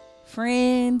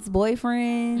 Friends,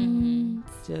 boyfriends,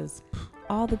 just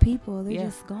all the people, they're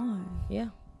just gone.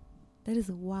 That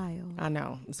is wild. I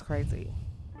know, it's crazy.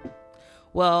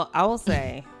 Well, I will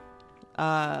say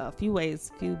a few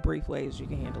brief ways you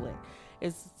can handle it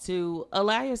is to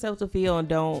allow yourself to feel and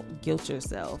don't guilt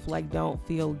yourself. Like, don't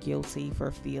feel guilty for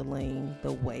feeling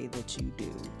the way that you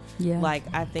do. Like,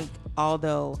 I think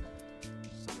although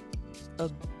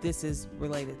this is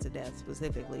related to death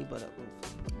specifically, but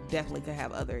definitely could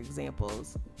have other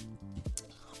examples.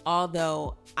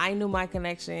 Although I knew my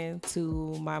connection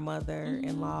to my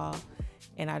mother-in-law,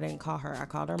 and I didn't call her, I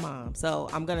called her mom. So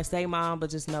I'm going to say mom, but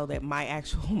just know that my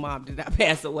actual mom did not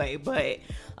pass away. But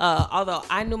although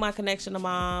I knew my connection to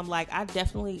mom, like I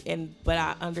definitely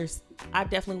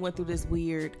went through this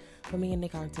weird, but me and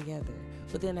Nick aren't together.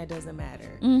 But then that doesn't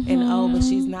matter. And but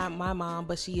she's not my mom,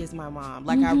 but she is my mom.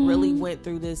 Like I really went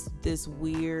through this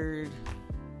weird.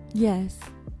 Yes.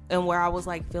 And where I was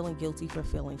like feeling guilty for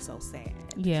feeling so sad.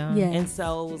 And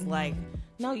so it was like,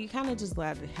 no, you kind of just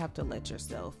have to let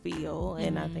yourself feel.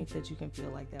 And I think that you can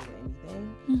feel like that with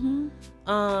anything.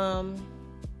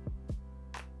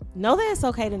 Know that it's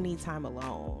okay to need time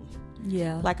alone.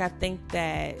 Like I think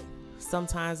that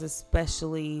sometimes,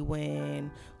 especially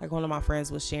when, like one of my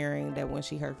friends was sharing that when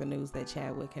she heard the news that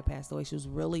Chadwick had passed away, she was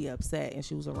really upset, and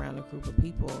she was around a group of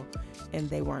people and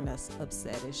they weren't as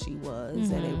upset as she was,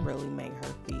 and it really made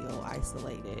her feel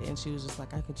isolated, and she was just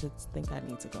like, I could just think I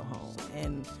need to go home,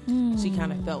 and she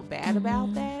kind of felt bad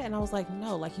about that, and I was like,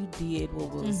 no, like you did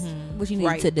what you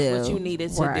needed to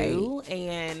do,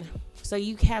 and so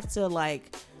you have to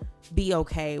like be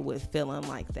okay with feeling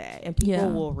like that, and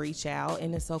people will reach out,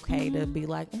 and it's okay to be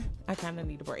like, I kind of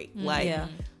need a break. Like,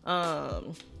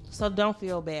 so don't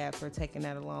feel bad for taking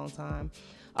that a long time.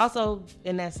 Also,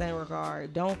 in that same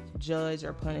regard, don't judge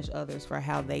or punish others for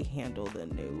how they handle the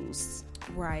news.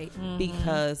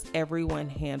 Because everyone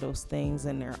handles things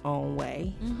in their own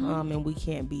way, and we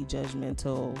can't be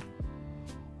judgmental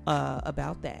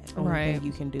about that. Only thing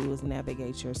you can do is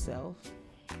navigate yourself.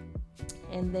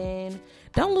 And then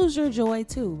don't lose your joy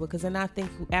too, because then I think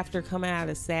after coming out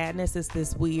of sadness, it's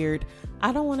this weird,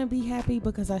 I don't want to be happy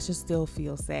because I should still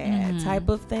feel sad type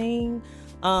of thing.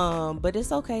 But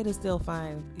it's okay to still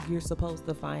you're supposed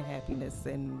to find happiness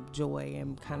and joy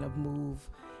and kind of move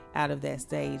out of that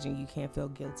stage, and you can't feel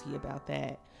guilty about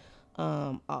that.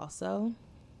 Also.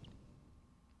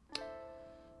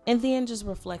 And then just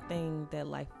reflecting that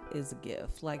life is a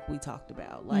gift, like we talked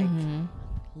about. Like,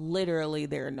 literally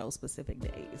there are no specific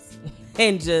days.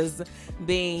 And just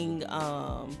being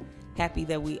happy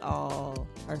that we all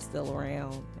are still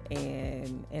around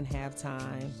and have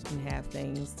time and have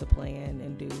things to plan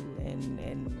and do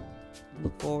and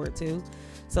look forward to.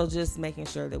 So just making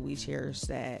sure that we cherish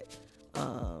that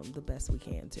the best we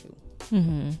can too.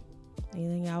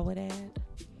 Anything y'all would add?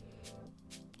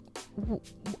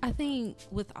 I think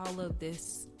with all of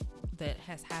this that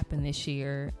has happened this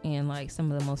year and like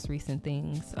some of the most recent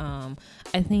things,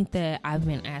 I think that I've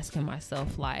been asking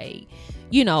myself, like,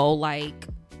 you know, like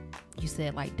you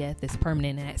said, like death is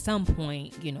permanent, and at some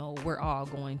point, you know, we're all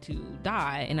going to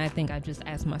die. And I think I just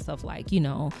asked myself, like, you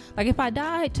know, like if I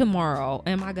died tomorrow,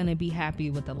 am I going to be happy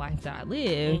with the life that I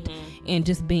lived? And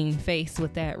just being faced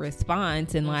with that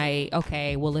response and like,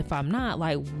 okay, well, if I'm not,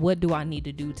 like, what do I need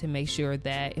to do to make sure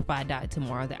that if I died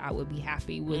tomorrow that I would be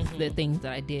happy with the things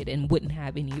that I did and wouldn't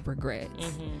have any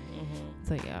regrets?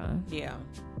 So yeah,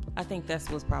 I think that's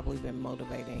what's probably been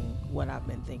motivating what I've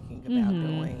been thinking about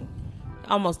doing.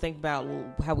 almost think about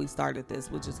how we started this,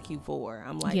 which is Q4.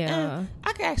 I'm like, Yeah.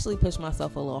 I can actually push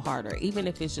myself a little harder, even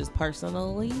if it's just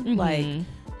personally. Mhm. Like,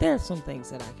 there are some things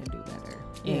that I can do better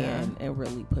Yeah. and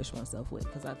really push myself with,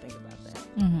 because I think about that.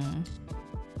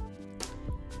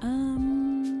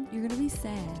 You're gonna be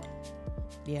sad,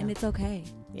 Yeah. and it's okay.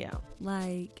 Yeah.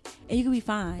 Like, and you could be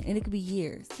fine, and it could be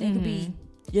years. And it could be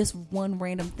just one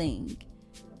random thing.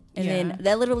 And Yeah. then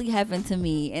that literally happened to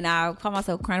me, and I caught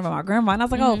myself crying about my grandma, and I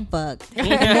was like, "Oh fuck!"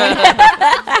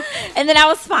 and then I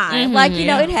was fine. Like, you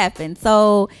know, it happened.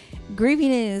 So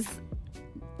grieving is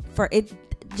for it,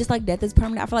 just like death is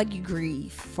permanent. I feel like you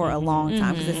grieve for a long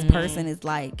time because this person is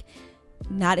like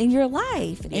not in your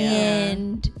life,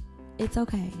 and it's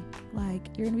okay.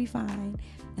 Like, you're gonna be fine,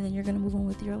 and then you're gonna move on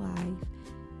with your life.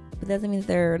 But that doesn't mean that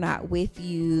they're not with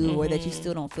you or that you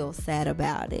still don't feel sad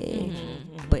about it.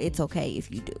 But it's okay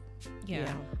if you do.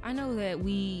 Yeah. I know that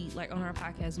we, like, on our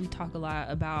podcast, we talk a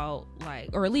lot about, like,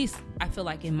 or at least I feel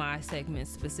like in my segment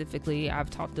specifically,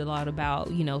 I've talked a lot about,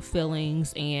 you know,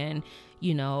 feelings and,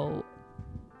 you know,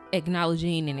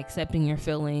 acknowledging and accepting your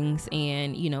feelings.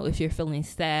 And, you know, if you're feeling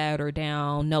sad or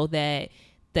down, know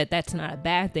that's not a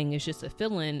bad thing. It's just a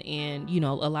feeling, and, you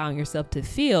know, allowing yourself to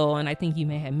feel. And I think you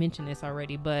may have mentioned this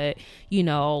already, but, you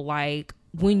know, like,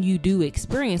 when you do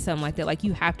experience something like that, like,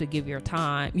 you have to give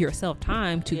yourself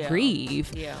time to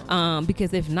grieve.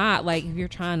 Because if not, like, if you're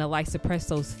trying to, like, suppress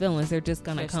those feelings, they're just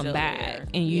gonna come back there.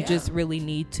 And you just really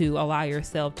need to allow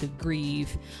yourself to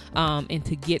grieve, and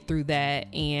to get through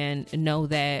that, and know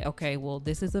that, okay, well,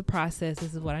 this is a process,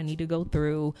 this is what I need to go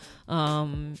through,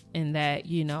 and that,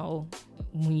 you know,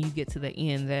 when you get to the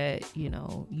end, that, you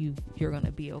know, you're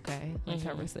gonna be okay, like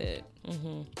Trevor said.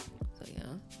 So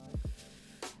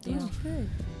Yeah. Good.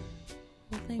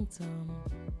 Well, thanks.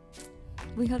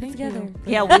 We held it together.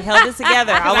 Yeah, we held it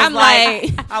together. I I'm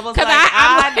like, I don't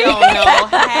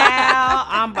know how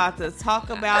I'm about to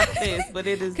talk about this, but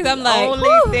it is the only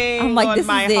thing I'm like, on this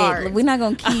my is heart. it. We're not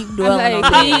gonna keep dwelling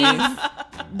like, on this.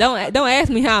 Don't ask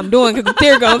me how I'm doing, because the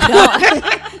tear gonna come.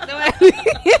 Don't ask me.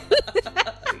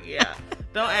 Yeah.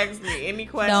 Don't ask me any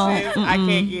questions. I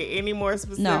can't get any more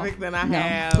specific than I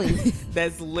have. Please.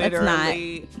 That's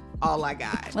literally all I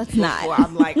got. Let's not. Before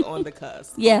I'm like on the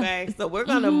cusp. Yeah. Okay. So we're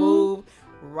gonna move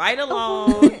right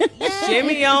along,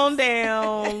 shimmy on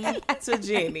down to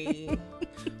Jenny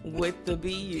with the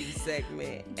BU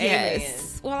segment.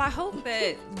 Yes. Well, I hope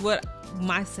that what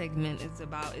my segment is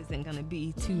about isn't going to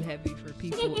be too heavy for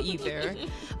people either.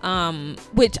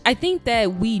 Which I think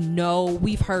that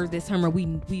we've heard this term, or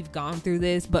we've gone through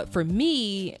this, but for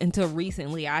me, until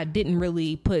recently, I didn't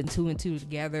really put two and two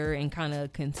together and kind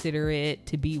of consider it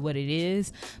to be what it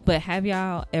is. But have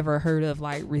y'all ever heard of,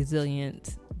 like,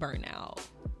 resilience burnout?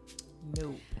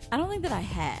 Nope. I don't think that I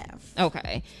have.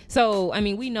 Okay. So, I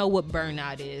mean, we know what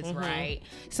burnout is, right?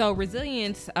 So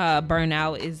resilience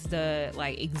burnout is the,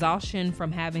 like, exhaustion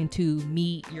from having to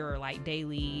meet your, like,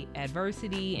 daily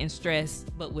adversity and stress,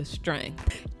 but with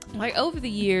strength. Like, over the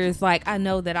years, like, I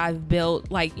know that I've built,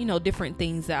 like, you know, different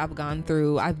things that I've gone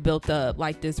through. I've built up,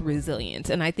 like, this resilience.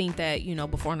 And I think that, you know,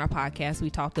 before in our podcast, we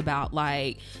talked about,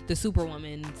 like, the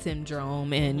superwoman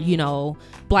syndrome and, you know,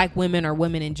 Black women or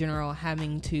women in general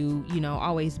having to, you know,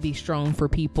 always be strong for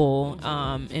people,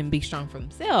 and be strong for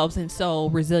themselves. And so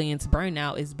resilience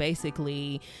burnout is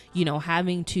basically, you know,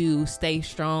 having to stay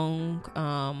strong,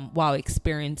 while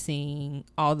experiencing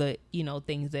all the, you know,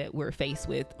 things that we're faced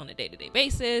with on a day-to-day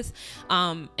basis.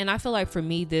 And I feel like for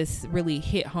me, this really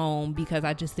hit home because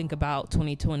I just think about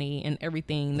 2020 and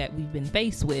everything that we've been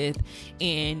faced with,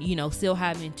 and, you know, still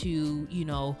having to, you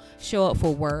know, show up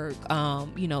for work.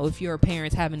 You know, if you're a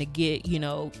parent, having to get, you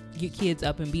know, your kids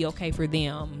up and be okay for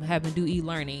them, having to do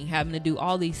e-learning, having to do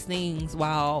all these things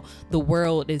while the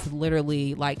world is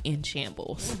literally, like, in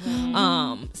shambles.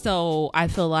 So I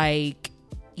feel like,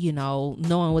 you know,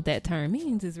 knowing what that term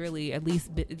means is really, at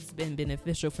least it's been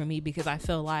beneficial for me, because I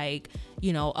feel like,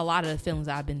 you know, a lot of the feelings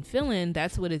I've been feeling,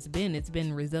 that's what it's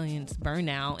been resilience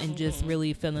burnout, and just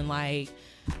really feeling like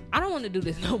I don't want to do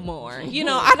this no more. You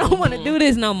know, I don't want to do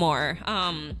this no more.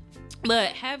 But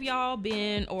have y'all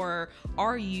been, or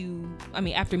are you, I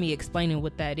mean, after me explaining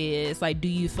what that is, like, do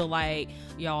you feel like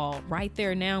y'all right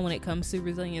there now when it comes to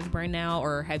resilience burnout,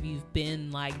 or have you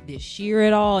been, like, this year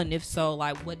at all? And if so,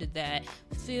 like, what did that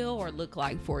feel or look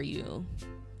like for you?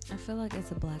 I feel like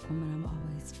as a Black woman, I'm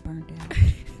always burned out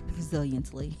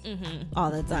resiliently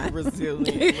all the time.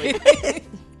 Resiliently.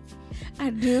 I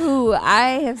do. I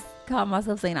have caught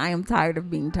myself saying I am tired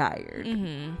of being tired,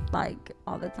 like,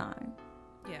 all the time.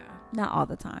 Yeah. Not all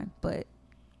the time, but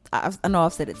I know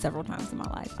I've said it several times in my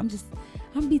life. I'm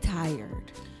be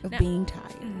tired of being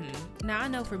tired. Now I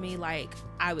know for me, like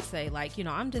I would say, like, you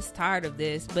know, I'm just tired of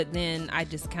this, but then I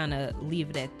just kind of leave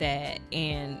it at that,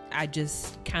 and I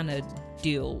just kind of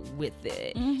deal with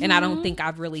it. And I don't think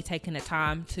I've really taken the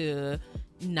time to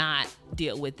not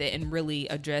deal with it and really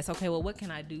address, okay, well, what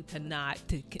can I do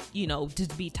to you know,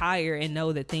 just be tired and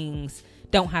know that things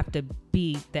don't have to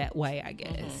be that way, I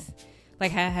guess.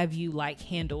 Like, how have you like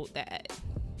handled that?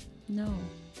 No.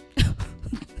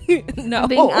 No.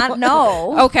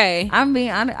 No. Okay. I'm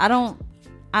being honest.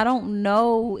 I don't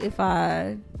know if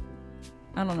I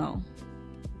don't know.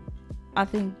 I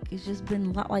think it's just been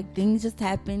a lot, like things just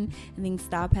happen and things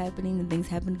stop happening and things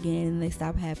happen again and they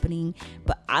stop happening.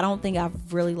 But I don't think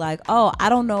I've really like, I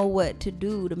don't know what to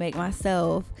do to make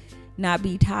myself not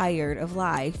be tired of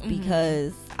life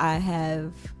because I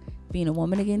have being a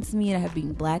woman against me and I have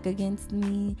being black against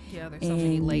me. Yeah, there's so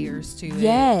many layers to it.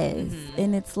 Yes.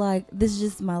 And it's like, this is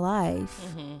just my life.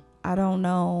 I don't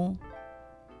know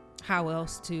how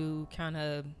else to kind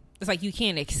of, it's like you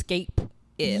can't escape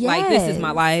it. Like, this is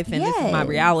my life and this is my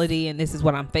reality and this is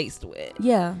what I'm faced with.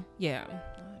 Yeah. I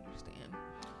understand.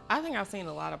 I think I've seen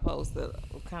a lot of posts that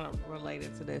kind of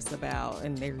related to this about,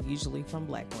 and they're usually from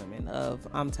black women, of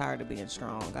I'm tired of being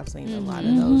strong. I've seen a lot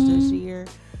of those this year.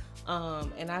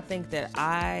 And I think that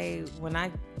when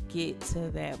I get to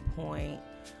that point,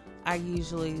 I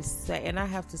usually say, and I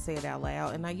have to say it out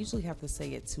loud, and I usually have to say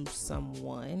it to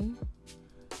someone,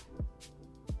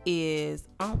 is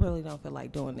I really don't feel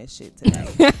like doing this shit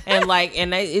today.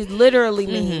 and it literally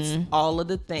means all of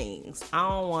the things. I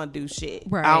don't want to do shit.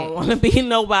 Right. I don't want to be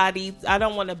nobody. I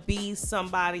don't want to be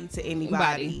somebody to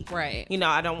anybody. Right. You know,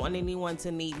 I don't want anyone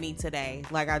to need me today.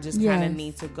 Like, I just kind of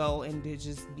need to go and to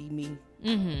just be me.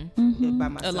 By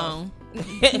myself. Alone.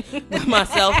 By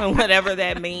myself, and whatever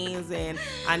that means, and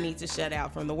I need to shut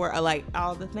out from the world, like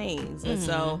all the things. And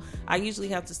so I usually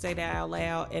have to say that out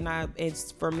loud, and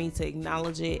it's for me to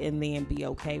acknowledge it and then be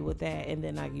okay with that, and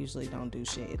then I usually don't do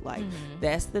shit. Like,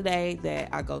 that's the day that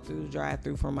I go through the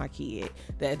drive-through for my kid.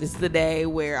 That is the day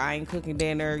where I ain't cooking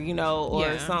dinner, you know,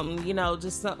 or something, you know,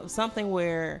 just something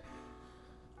where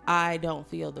I don't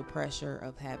feel the pressure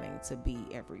of having to be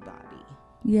everybody.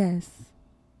 Yes.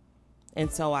 And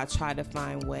so I try to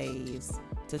find ways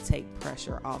to take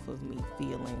pressure off of me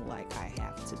feeling like I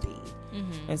have to be.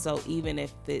 And so even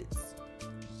if it's,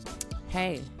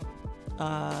 hey,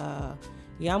 I'm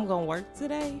going to work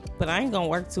today, but I ain't going to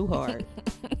work too hard.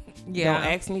 Don't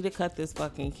ask me to cut this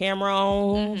fucking camera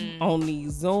on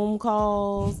these Zoom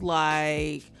calls.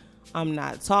 Like, I'm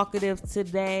not talkative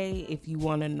today. If you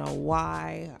want to know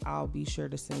why, I'll be sure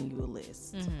to send you a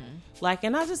list. Like,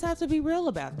 and I just have to be real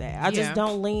about that. I just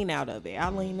don't lean out of it. I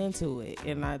lean into it,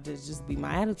 and I just be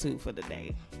my attitude for the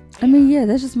day. I mean,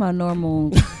 that's just my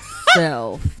normal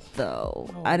self, though.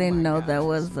 I didn't know that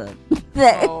was a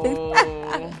that.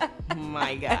 Oh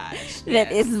my gosh,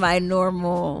 that is my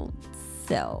normal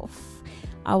self.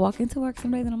 I walk into work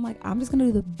some days and I'm like, I'm just gonna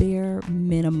do the bare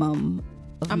minimum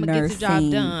of I'm gonna get the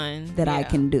job done that I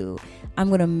can do. I'm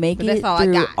gonna make it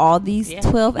through all these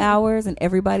 12 hours, and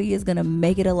everybody is gonna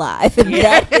make it alive. And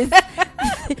that is,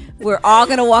 we're all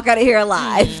gonna walk out of here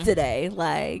alive today.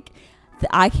 Like,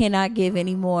 I cannot give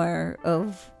any more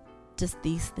of just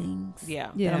these things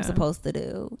that I'm supposed to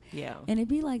do. And it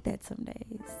be like that some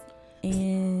days.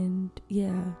 And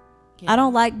I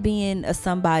don't like being a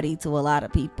somebody to a lot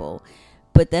of people.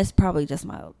 But that's probably just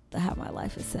how my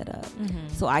life is set up.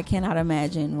 So I cannot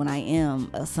imagine when I am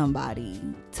a somebody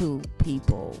to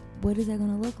people, what is that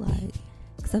going to look like?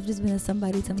 Because I've just been a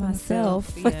somebody to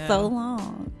myself for so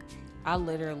long. I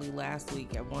literally last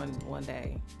week at one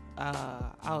day,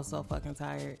 I was so fucking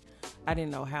tired. I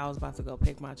didn't know how I was about to go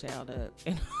pick my child up.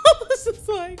 And I was just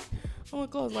like, I'm going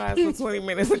to close my eyes for 20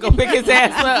 minutes and go pick his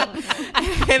ass up.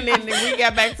 And then we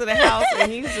got back to the house,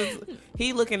 and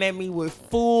he looking at me with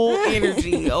full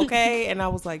energy, okay? And I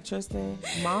was like, Tristan,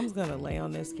 Mom's going to lay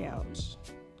on this couch,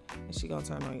 and she going to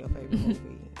turn on your favorite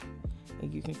movie.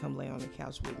 And you can come lay on the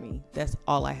couch with me. That's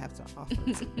all I have to offer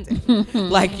today.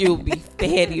 Like, you'll be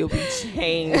fed, you'll be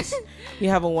changed, you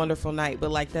have a wonderful night. But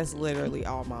like, that's literally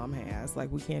all Mom has.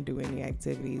 Like, we can't do any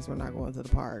activities. We're not going to the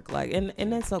park. Like, and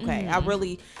that's okay. I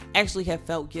really actually have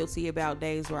felt guilty about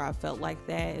days where I felt like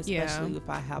that, especially if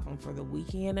I have them for the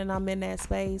weekend and I'm in that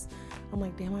space. I'm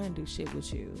like, damn, I didn't do shit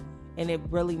with you, and it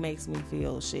really makes me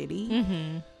feel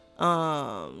shitty.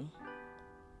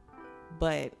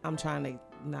 But I'm trying to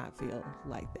not feel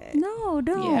like that. No,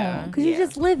 don't. Because you're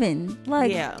just living.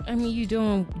 Like, I mean, you're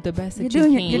doing the best that you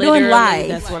can. You're doing life.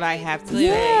 That's what I have to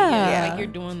say. Like, you're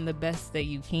doing the best that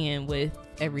you can with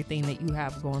everything that you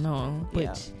have going on.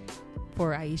 Which,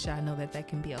 for Aisha, I know that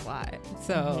can be a lot.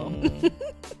 So,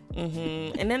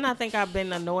 And then I think I've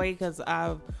been annoyed because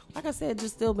I've, like I said,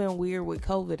 just still been weird with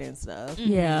COVID and stuff.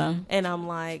 Yeah. And I'm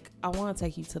like, I want to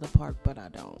take you to the park, but I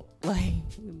don't. Like,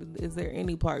 is there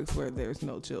any parks where there's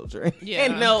no children? Yeah.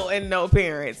 and no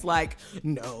parents? Like,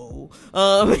 no.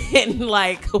 And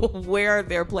like, where are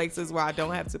there places where I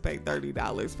don't have to pay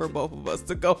 $30 for both of us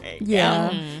to go hang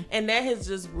out? And that has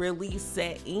just really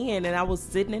set in. And I was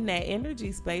sitting in that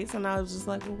energy space, and I was just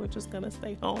like, well, we're just gonna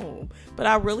stay home. But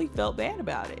I really felt bad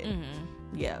about it.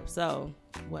 Yeah. So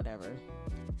whatever.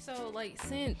 So, like,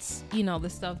 since, you know, the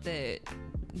stuff that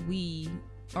we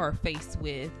are faced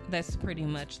with, that's pretty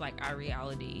much like our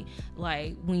reality.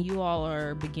 Like, when you all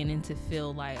are beginning to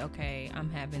feel like, okay,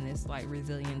 I'm having this like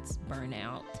resilience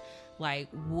burnout, like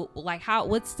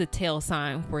what's the tell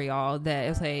sign for y'all that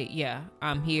it's like, yeah,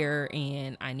 I'm here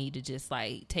and I need to just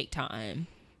like take time?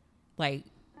 Like,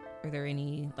 are there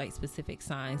any like specific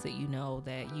signs that you know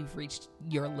that you've reached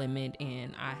your limit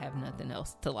and I have nothing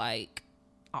else to like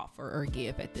offer or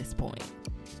give at this point?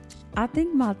 I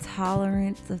think my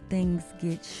tolerance of things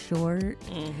gets short,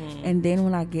 and then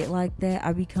when I get like that,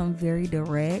 I become very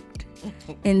direct.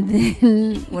 And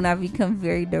then when I become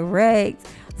very direct,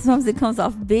 sometimes it comes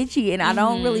off bitchy, and I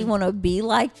don't really want to be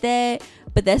like that,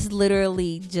 but that's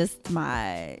literally just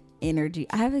my energy.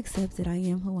 I have accepted I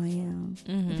am who I am.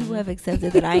 People have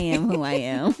accepted that I am who I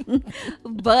am.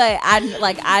 But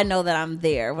I know that I'm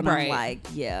there when I'm like,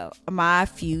 yeah, my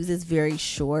fuse is very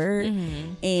short,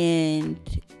 and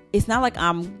it's not like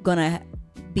I'm gonna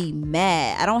be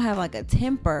mad. I don't have like a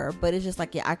temper, but it's just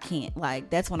like, yeah, I can't, like,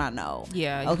 that's when I know.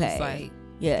 Yeah. Okay. Like,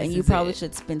 yeah, and you probably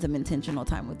should spend some intentional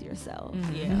time with yourself.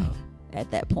 Yeah.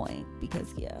 At that point,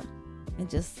 because and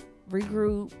just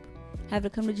regroup, have to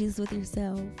come to Jesus with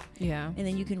yourself. Yeah. And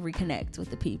then you can reconnect with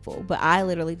the people. But I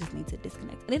literally just need to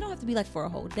disconnect. And it don't have to be like for a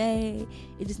whole day.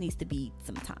 It just needs to be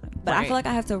some time. But I feel like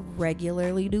I have to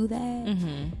regularly do that.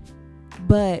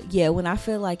 But yeah, when I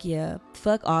feel like, yeah,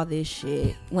 fuck all this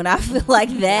shit, when I feel like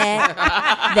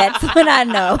that, that's when I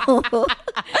know.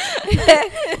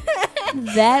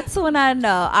 That's when I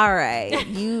know, all right,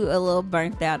 you a little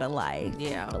burnt out of life.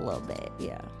 Yeah. A little bit.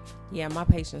 Yeah. Yeah, my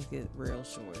patience get real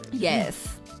short.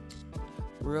 Yes.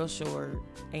 Real short.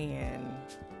 And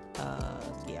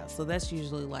yeah, so that's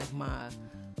usually like my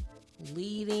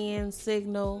lead-in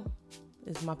signal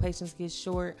is my patience gets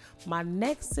short. My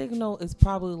next signal is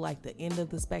probably like the end of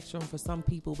the spectrum for some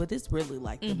people, but it's really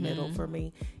like the middle for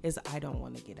me, is I don't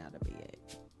want to get out of bed.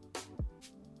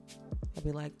 I'd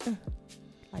be like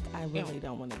I really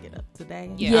don't want to get up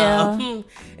today. Yeah.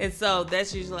 And so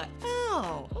that's usually like,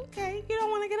 oh, okay, you don't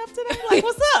want to get up today? Like,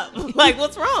 what's up? Like,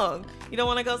 what's wrong? You don't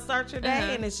want to go start your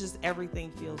day? And it's just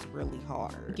everything feels really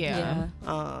hard. Yeah.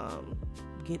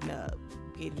 Getting up,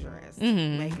 getting dressed,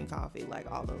 making coffee,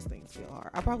 like all those things feel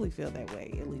hard. I probably feel that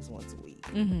way at least once a week.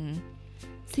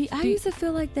 See, I used to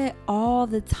feel like that all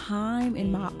the time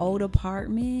in my old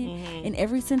apartment. And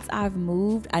ever since I've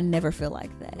moved, I never feel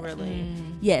like that. Really?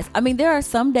 Yes. I mean, there are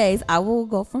some days I will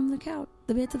go from the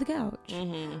bed to the couch.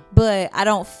 But I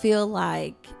don't feel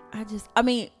like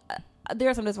there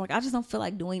are some days where I just don't feel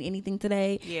like doing anything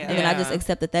today. Yeah. And then I just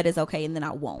accept that is okay, and then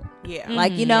I won't. Yeah.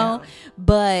 Like, you know,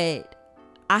 but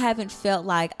I haven't felt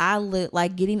like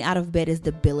like getting out of bed is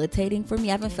debilitating for me.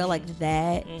 I haven't felt like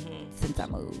that since I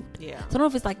moved. Yeah. So I don't know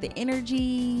if it's like the energy.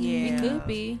 Yeah. It could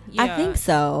be. Yeah. I think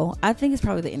so. I think it's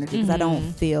probably the energy because I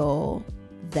don't feel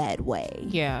that way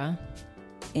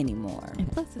anymore. And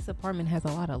plus, this apartment has a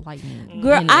lot of lightning.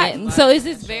 Girl, so it's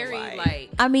just very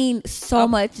like. I mean, so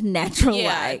much natural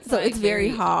light. It's So like it's very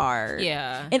hard.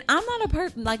 Yeah. And I'm not a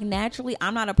person, like, naturally,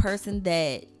 I'm not a person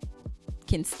that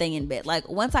can stay in bed. Like,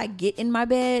 once I get in my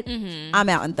bed, I'm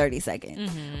out in 30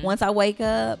 seconds. Once I wake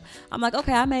up, I'm like,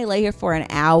 okay, I may lay here for an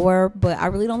hour, but I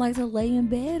really don't like to lay in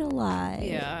bed a lot.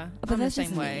 Yeah. But I'm that's the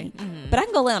just same way. But I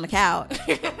can go lay on the couch.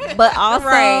 But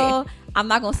also, I'm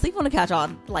not gonna sleep on the couch all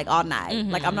night.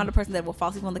 Like, I'm not a person that will fall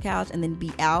asleep on the couch and then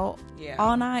be out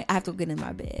all night. I have to get in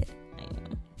my bed.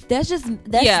 That's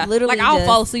literally like I'll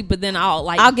fall asleep, but then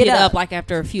I'll get up like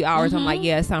after a few hours. I'm like,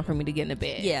 yeah, it's time for me to get in the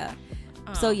bed. Yeah.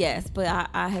 So yes, but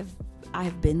I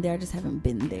have been there, just haven't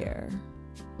been there.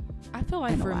 I feel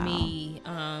like for me,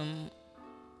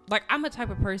 like I'm a type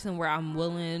of person where I'm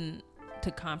willing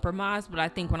to compromise, but I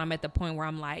think when I'm at the point where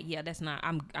I'm like, yeah, that's not,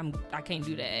 I can't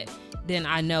do that, then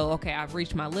I know, okay, I've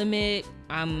reached my limit.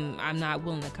 I'm not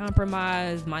willing to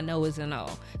compromise. My no is a no,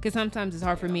 because sometimes it's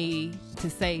hard for me to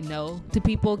say no to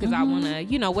people because I want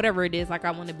to, whatever it is, like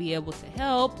I want to be able to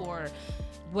help or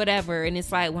whatever. And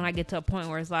it's like when I get to a point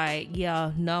where it's like,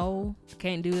 yeah, no,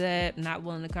 can't do that, not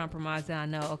willing to compromise, then I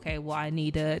know, okay, well, I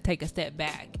need to take a step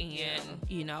back and,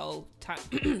 you know,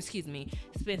 excuse me,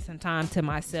 spend some time to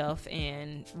myself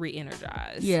and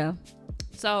re-energize. Yeah.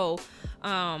 So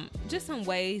just some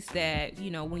ways that, you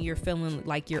know, when you're feeling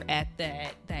like you're at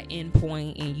that end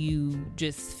point and you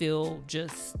just feel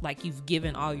just like you've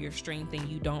given all your strength and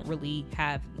you don't really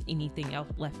have anything else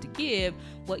left to give,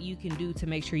 what you can do to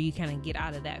make sure you kind of get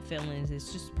out of that feelings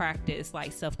is just practice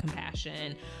like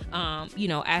self-compassion, you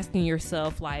know, asking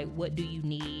yourself like, what do you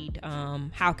need?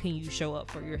 How can you show up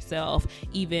for yourself,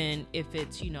 even if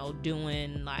it's, you know,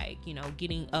 doing like, you know,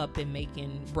 getting up and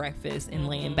making breakfast and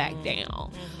laying back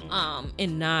down,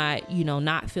 and not, you know,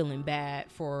 not feeling bad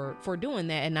for doing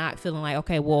that, and not feeling like,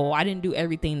 okay, well, I didn't do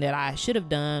everything that I should have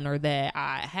done or that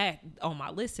I had on my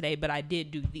list today, but I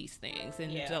did do these things.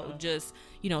 And so just,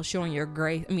 you know, showing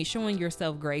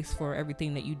yourself grace for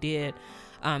everything that you did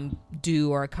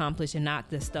do or accomplish, and not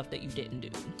the stuff that you didn't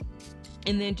do.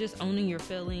 And then just owning your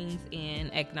feelings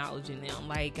and acknowledging them.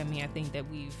 Like, I mean, I think that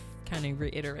we've kind of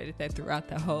reiterated that throughout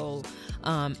the whole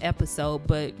episode,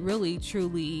 but really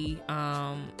truly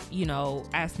you know,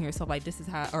 asking yourself like, this is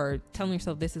how, or telling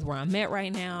yourself, this is where I'm at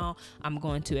right now, I'm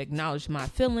going to acknowledge my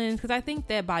feelings. Because I think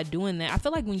that by doing that, I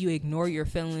feel like when you ignore your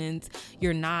feelings,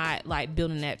 you're not like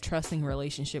building that trusting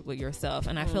relationship with yourself.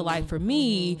 And I feel like for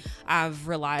me, I've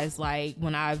realized like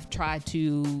when I've tried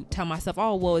to tell myself,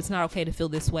 oh well, it's not okay to feel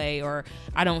this way, or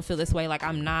I don't feel this way, like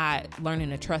I'm not learning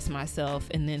to trust myself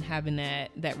and then having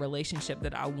that relationship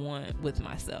that I want with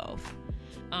myself.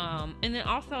 And then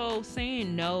also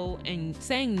saying no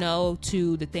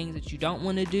to the things that you don't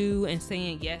want to do, and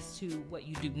saying yes to what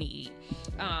you do need.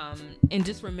 And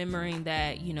just remembering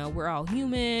that, you know, we're all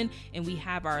human and we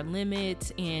have our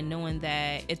limits, and knowing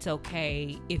that it's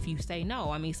okay if you say no.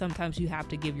 I mean, sometimes you have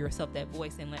to give yourself that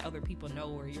voice and let other people know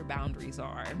where your boundaries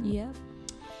are. Yep.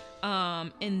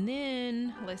 And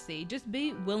then let's see, just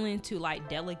be willing to like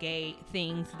delegate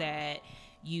things that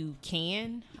you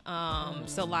can.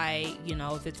 So like, you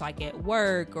know, if it's like at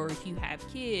work, or if you have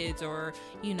kids, or,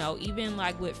 you know, even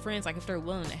like with friends, like if they're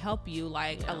willing to help you,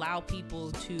 like allow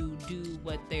people to do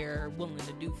what they're willing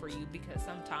to do for you, because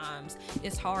sometimes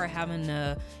it's hard having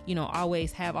to, you know,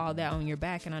 always have all that on your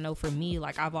back. And I know for me,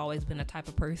 like I've always been the type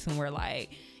of person where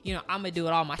like, you know, I'm gonna do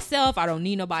it all myself. I don't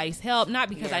need nobody's help. Not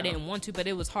because I didn't want to, but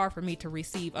it was hard for me to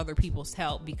receive other people's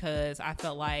help, because I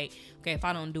felt like, okay, if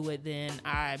I don't do it, then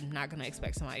I'm not gonna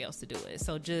expect somebody else to do it.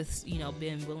 So just, you know,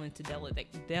 being willing to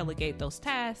delegate those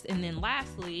tasks. And then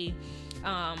lastly,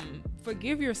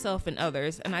 forgive yourself and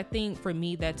others. And I think for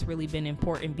me, that's really been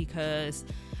important, because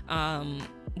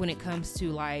when it comes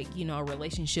to like, you know,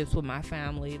 relationships with my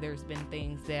family, there's been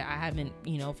things that I haven't,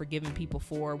 you know, forgiven people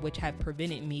for, which have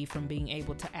prevented me from being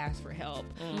able to ask for help,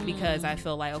 because I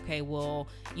feel like, okay, well,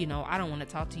 you know, I don't want to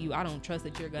talk to you. I don't trust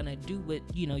that you're going to do what,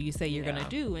 you know, you say you're going to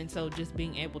do. And so just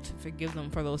being able to forgive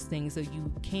them for those things, so you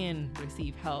can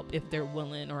receive help if they're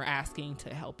willing or asking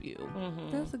to help you.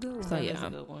 That's a good one. So yeah, That's a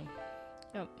good one.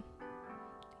 Yep.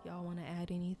 Y'all want to add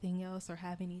anything else, or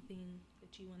have anything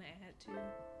that you want to add to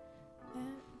that?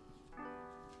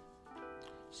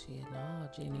 Shit, no,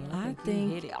 Jenny. I you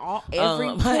think hit it all,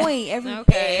 every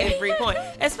point,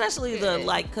 especially the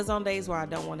like, because on days where I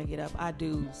don't want to get up, I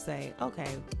do say, okay,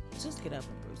 just get up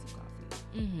and brew some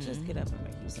coffee. Just get up and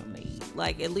make you something to eat.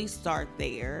 Like, at least start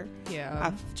there. Yeah.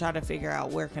 I try to figure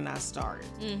out where can I start,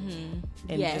 and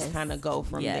just kind of go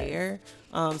from there.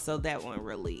 So that one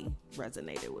really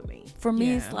resonated with me. For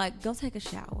me, it's like, go take a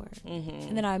shower,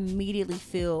 and then I immediately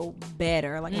feel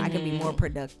better. Like I can be more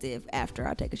productive after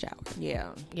I take a shower.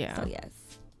 Yeah. So yes,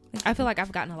 I feel like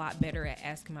I've gotten a lot better at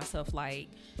asking myself, like,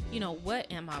 you know,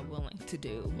 what am I willing to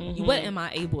do? What am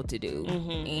I able to do?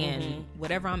 And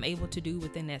whatever I'm able to do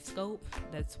within that scope,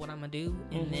 that's what I'm gonna do.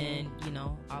 And then, you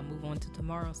know, I'll move on to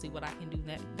tomorrow and see what I can do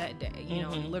that day. You know,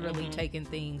 literally taking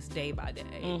things day by day.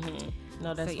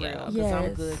 No, that's So, real. yeah. Because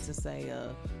I'm good to say,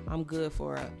 I'm good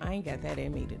for I ain't got that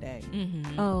in me today.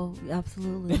 Oh,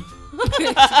 absolutely.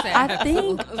 I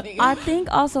I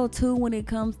think also too, when it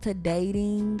comes to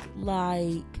dating,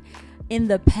 like in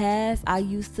the past, I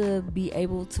used to be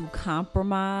able to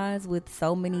compromise with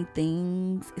so many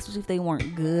things, especially if they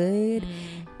weren't good.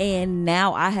 And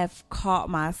now I have caught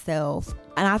myself,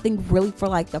 and I think really for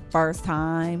like the first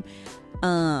time,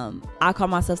 I call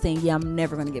myself saying, yeah, I'm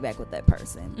never going to get back with that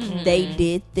person. They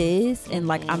did this, and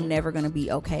like, I'm never going to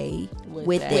be okay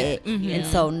with it. And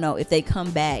so, no, if they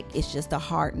come back, it's just a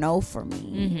hard no for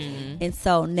me. And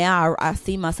so now I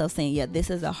see myself saying, yeah, this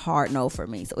is a hard no for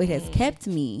me. So it has kept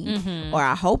me, or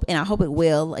I hope it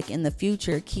will, like in the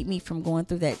future, keep me from going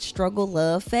through that struggle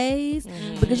love phase.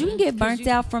 Because you can get burnt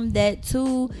out from that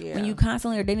too, when you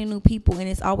constantly are dating new people and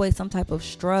it's always some type of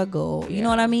struggle. You know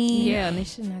what I mean? Yeah, and it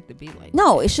shouldn't have to be like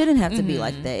no, it shouldn't have to be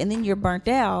like that. And then you're burnt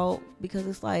out because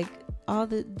it's like all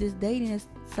this dating has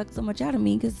sucked so much out of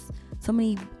me because so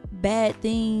many bad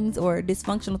things or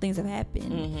dysfunctional things have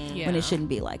happened when it shouldn't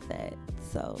be like that.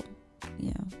 So,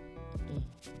 yeah.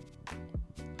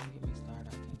 Don't get me started.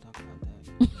 I can't talk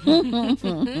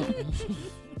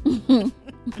about that.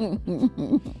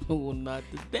 Oh, not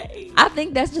today. I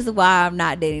think that's just why I'm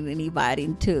not dating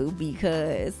anybody too,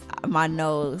 because my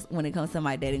no's when it comes to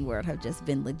my dating world have just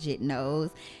been legit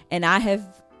no's, and I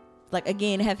have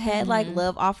had like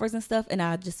love offers and stuff, and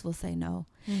I just will say no.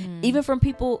 Even from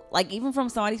people, like even from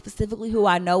somebody specifically who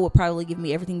I know would probably give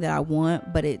me everything that I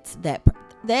want, but it's that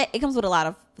it comes with a lot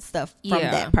of stuff from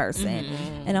that person,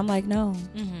 and I'm like, no,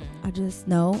 I just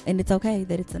no, and it's okay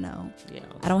that it's a no.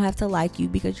 I don't have to like you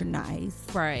because you're nice,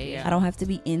 right? I don't have to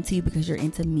be into you because you're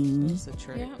into me. It's a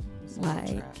trick.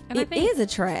 Like, it is a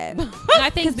trap. And I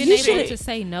think being able to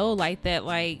say no like that,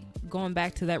 like going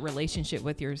back to that relationship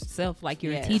with yourself, like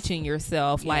you're teaching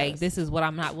yourself, like this is what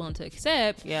I'm not willing to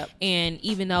accept. And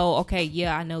even though, okay,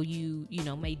 yeah, I know you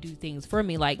may do things for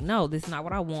me, like no, this is not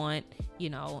what I want,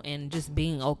 and just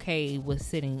being okay with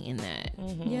sitting in that.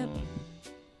 Yep.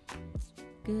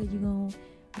 Good. You gonna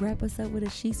wrap us up with a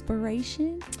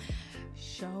she-spiration?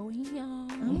 Showing y'all.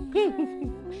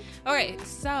 All right,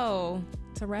 so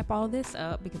to wrap all this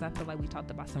up, because I feel like we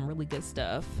talked about some really good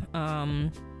stuff,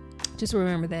 just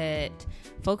remember that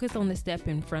focus on the step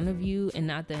in front of you and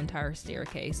not the entire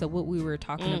staircase. So what we were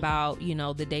talking about,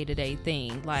 the day-to-day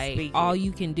thing, like all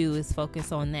you can do is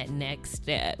focus on that next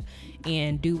step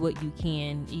and do what you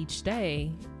can each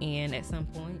day, and at some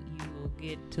point you will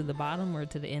get to the bottom or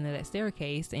to the end of that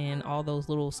staircase, and all those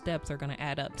little steps are going to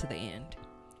add up to the end.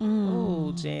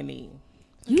 Oh, Jenny.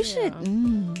 You should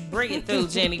bring it through,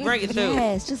 Jenny. Bring it through.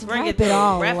 Yes, just bring wrap it through.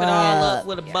 all Wrap it all up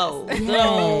with a bow. Yes.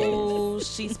 Oh,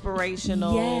 she's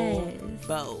inspirational. Yes.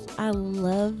 Bow. I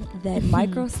love that.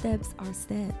 Micro steps are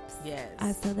steps. Yes.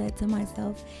 I tell that to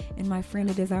myself and my friend.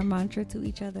 It is our mantra to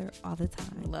each other all the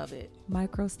time. Love it.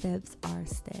 Micro steps are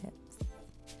steps.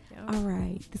 All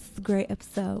right. This is a great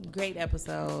episode. Great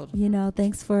episode.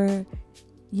 Thanks for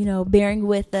bearing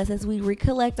with us as we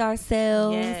recollect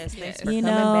ourselves. Yes, thanks for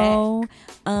coming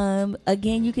back.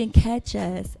 Again, you can catch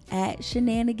us at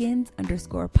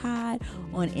shenanigans_pod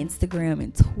on Instagram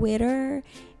and Twitter.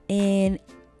 And,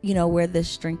 we're the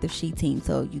Strength of She team.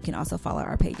 So you can also follow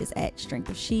our pages at Strength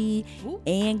of She.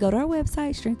 And go to our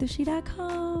website,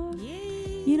 strengthofshe.com.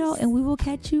 Yes. And we will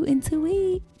catch you in 2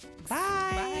 weeks.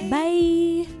 Bye.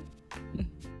 Bye.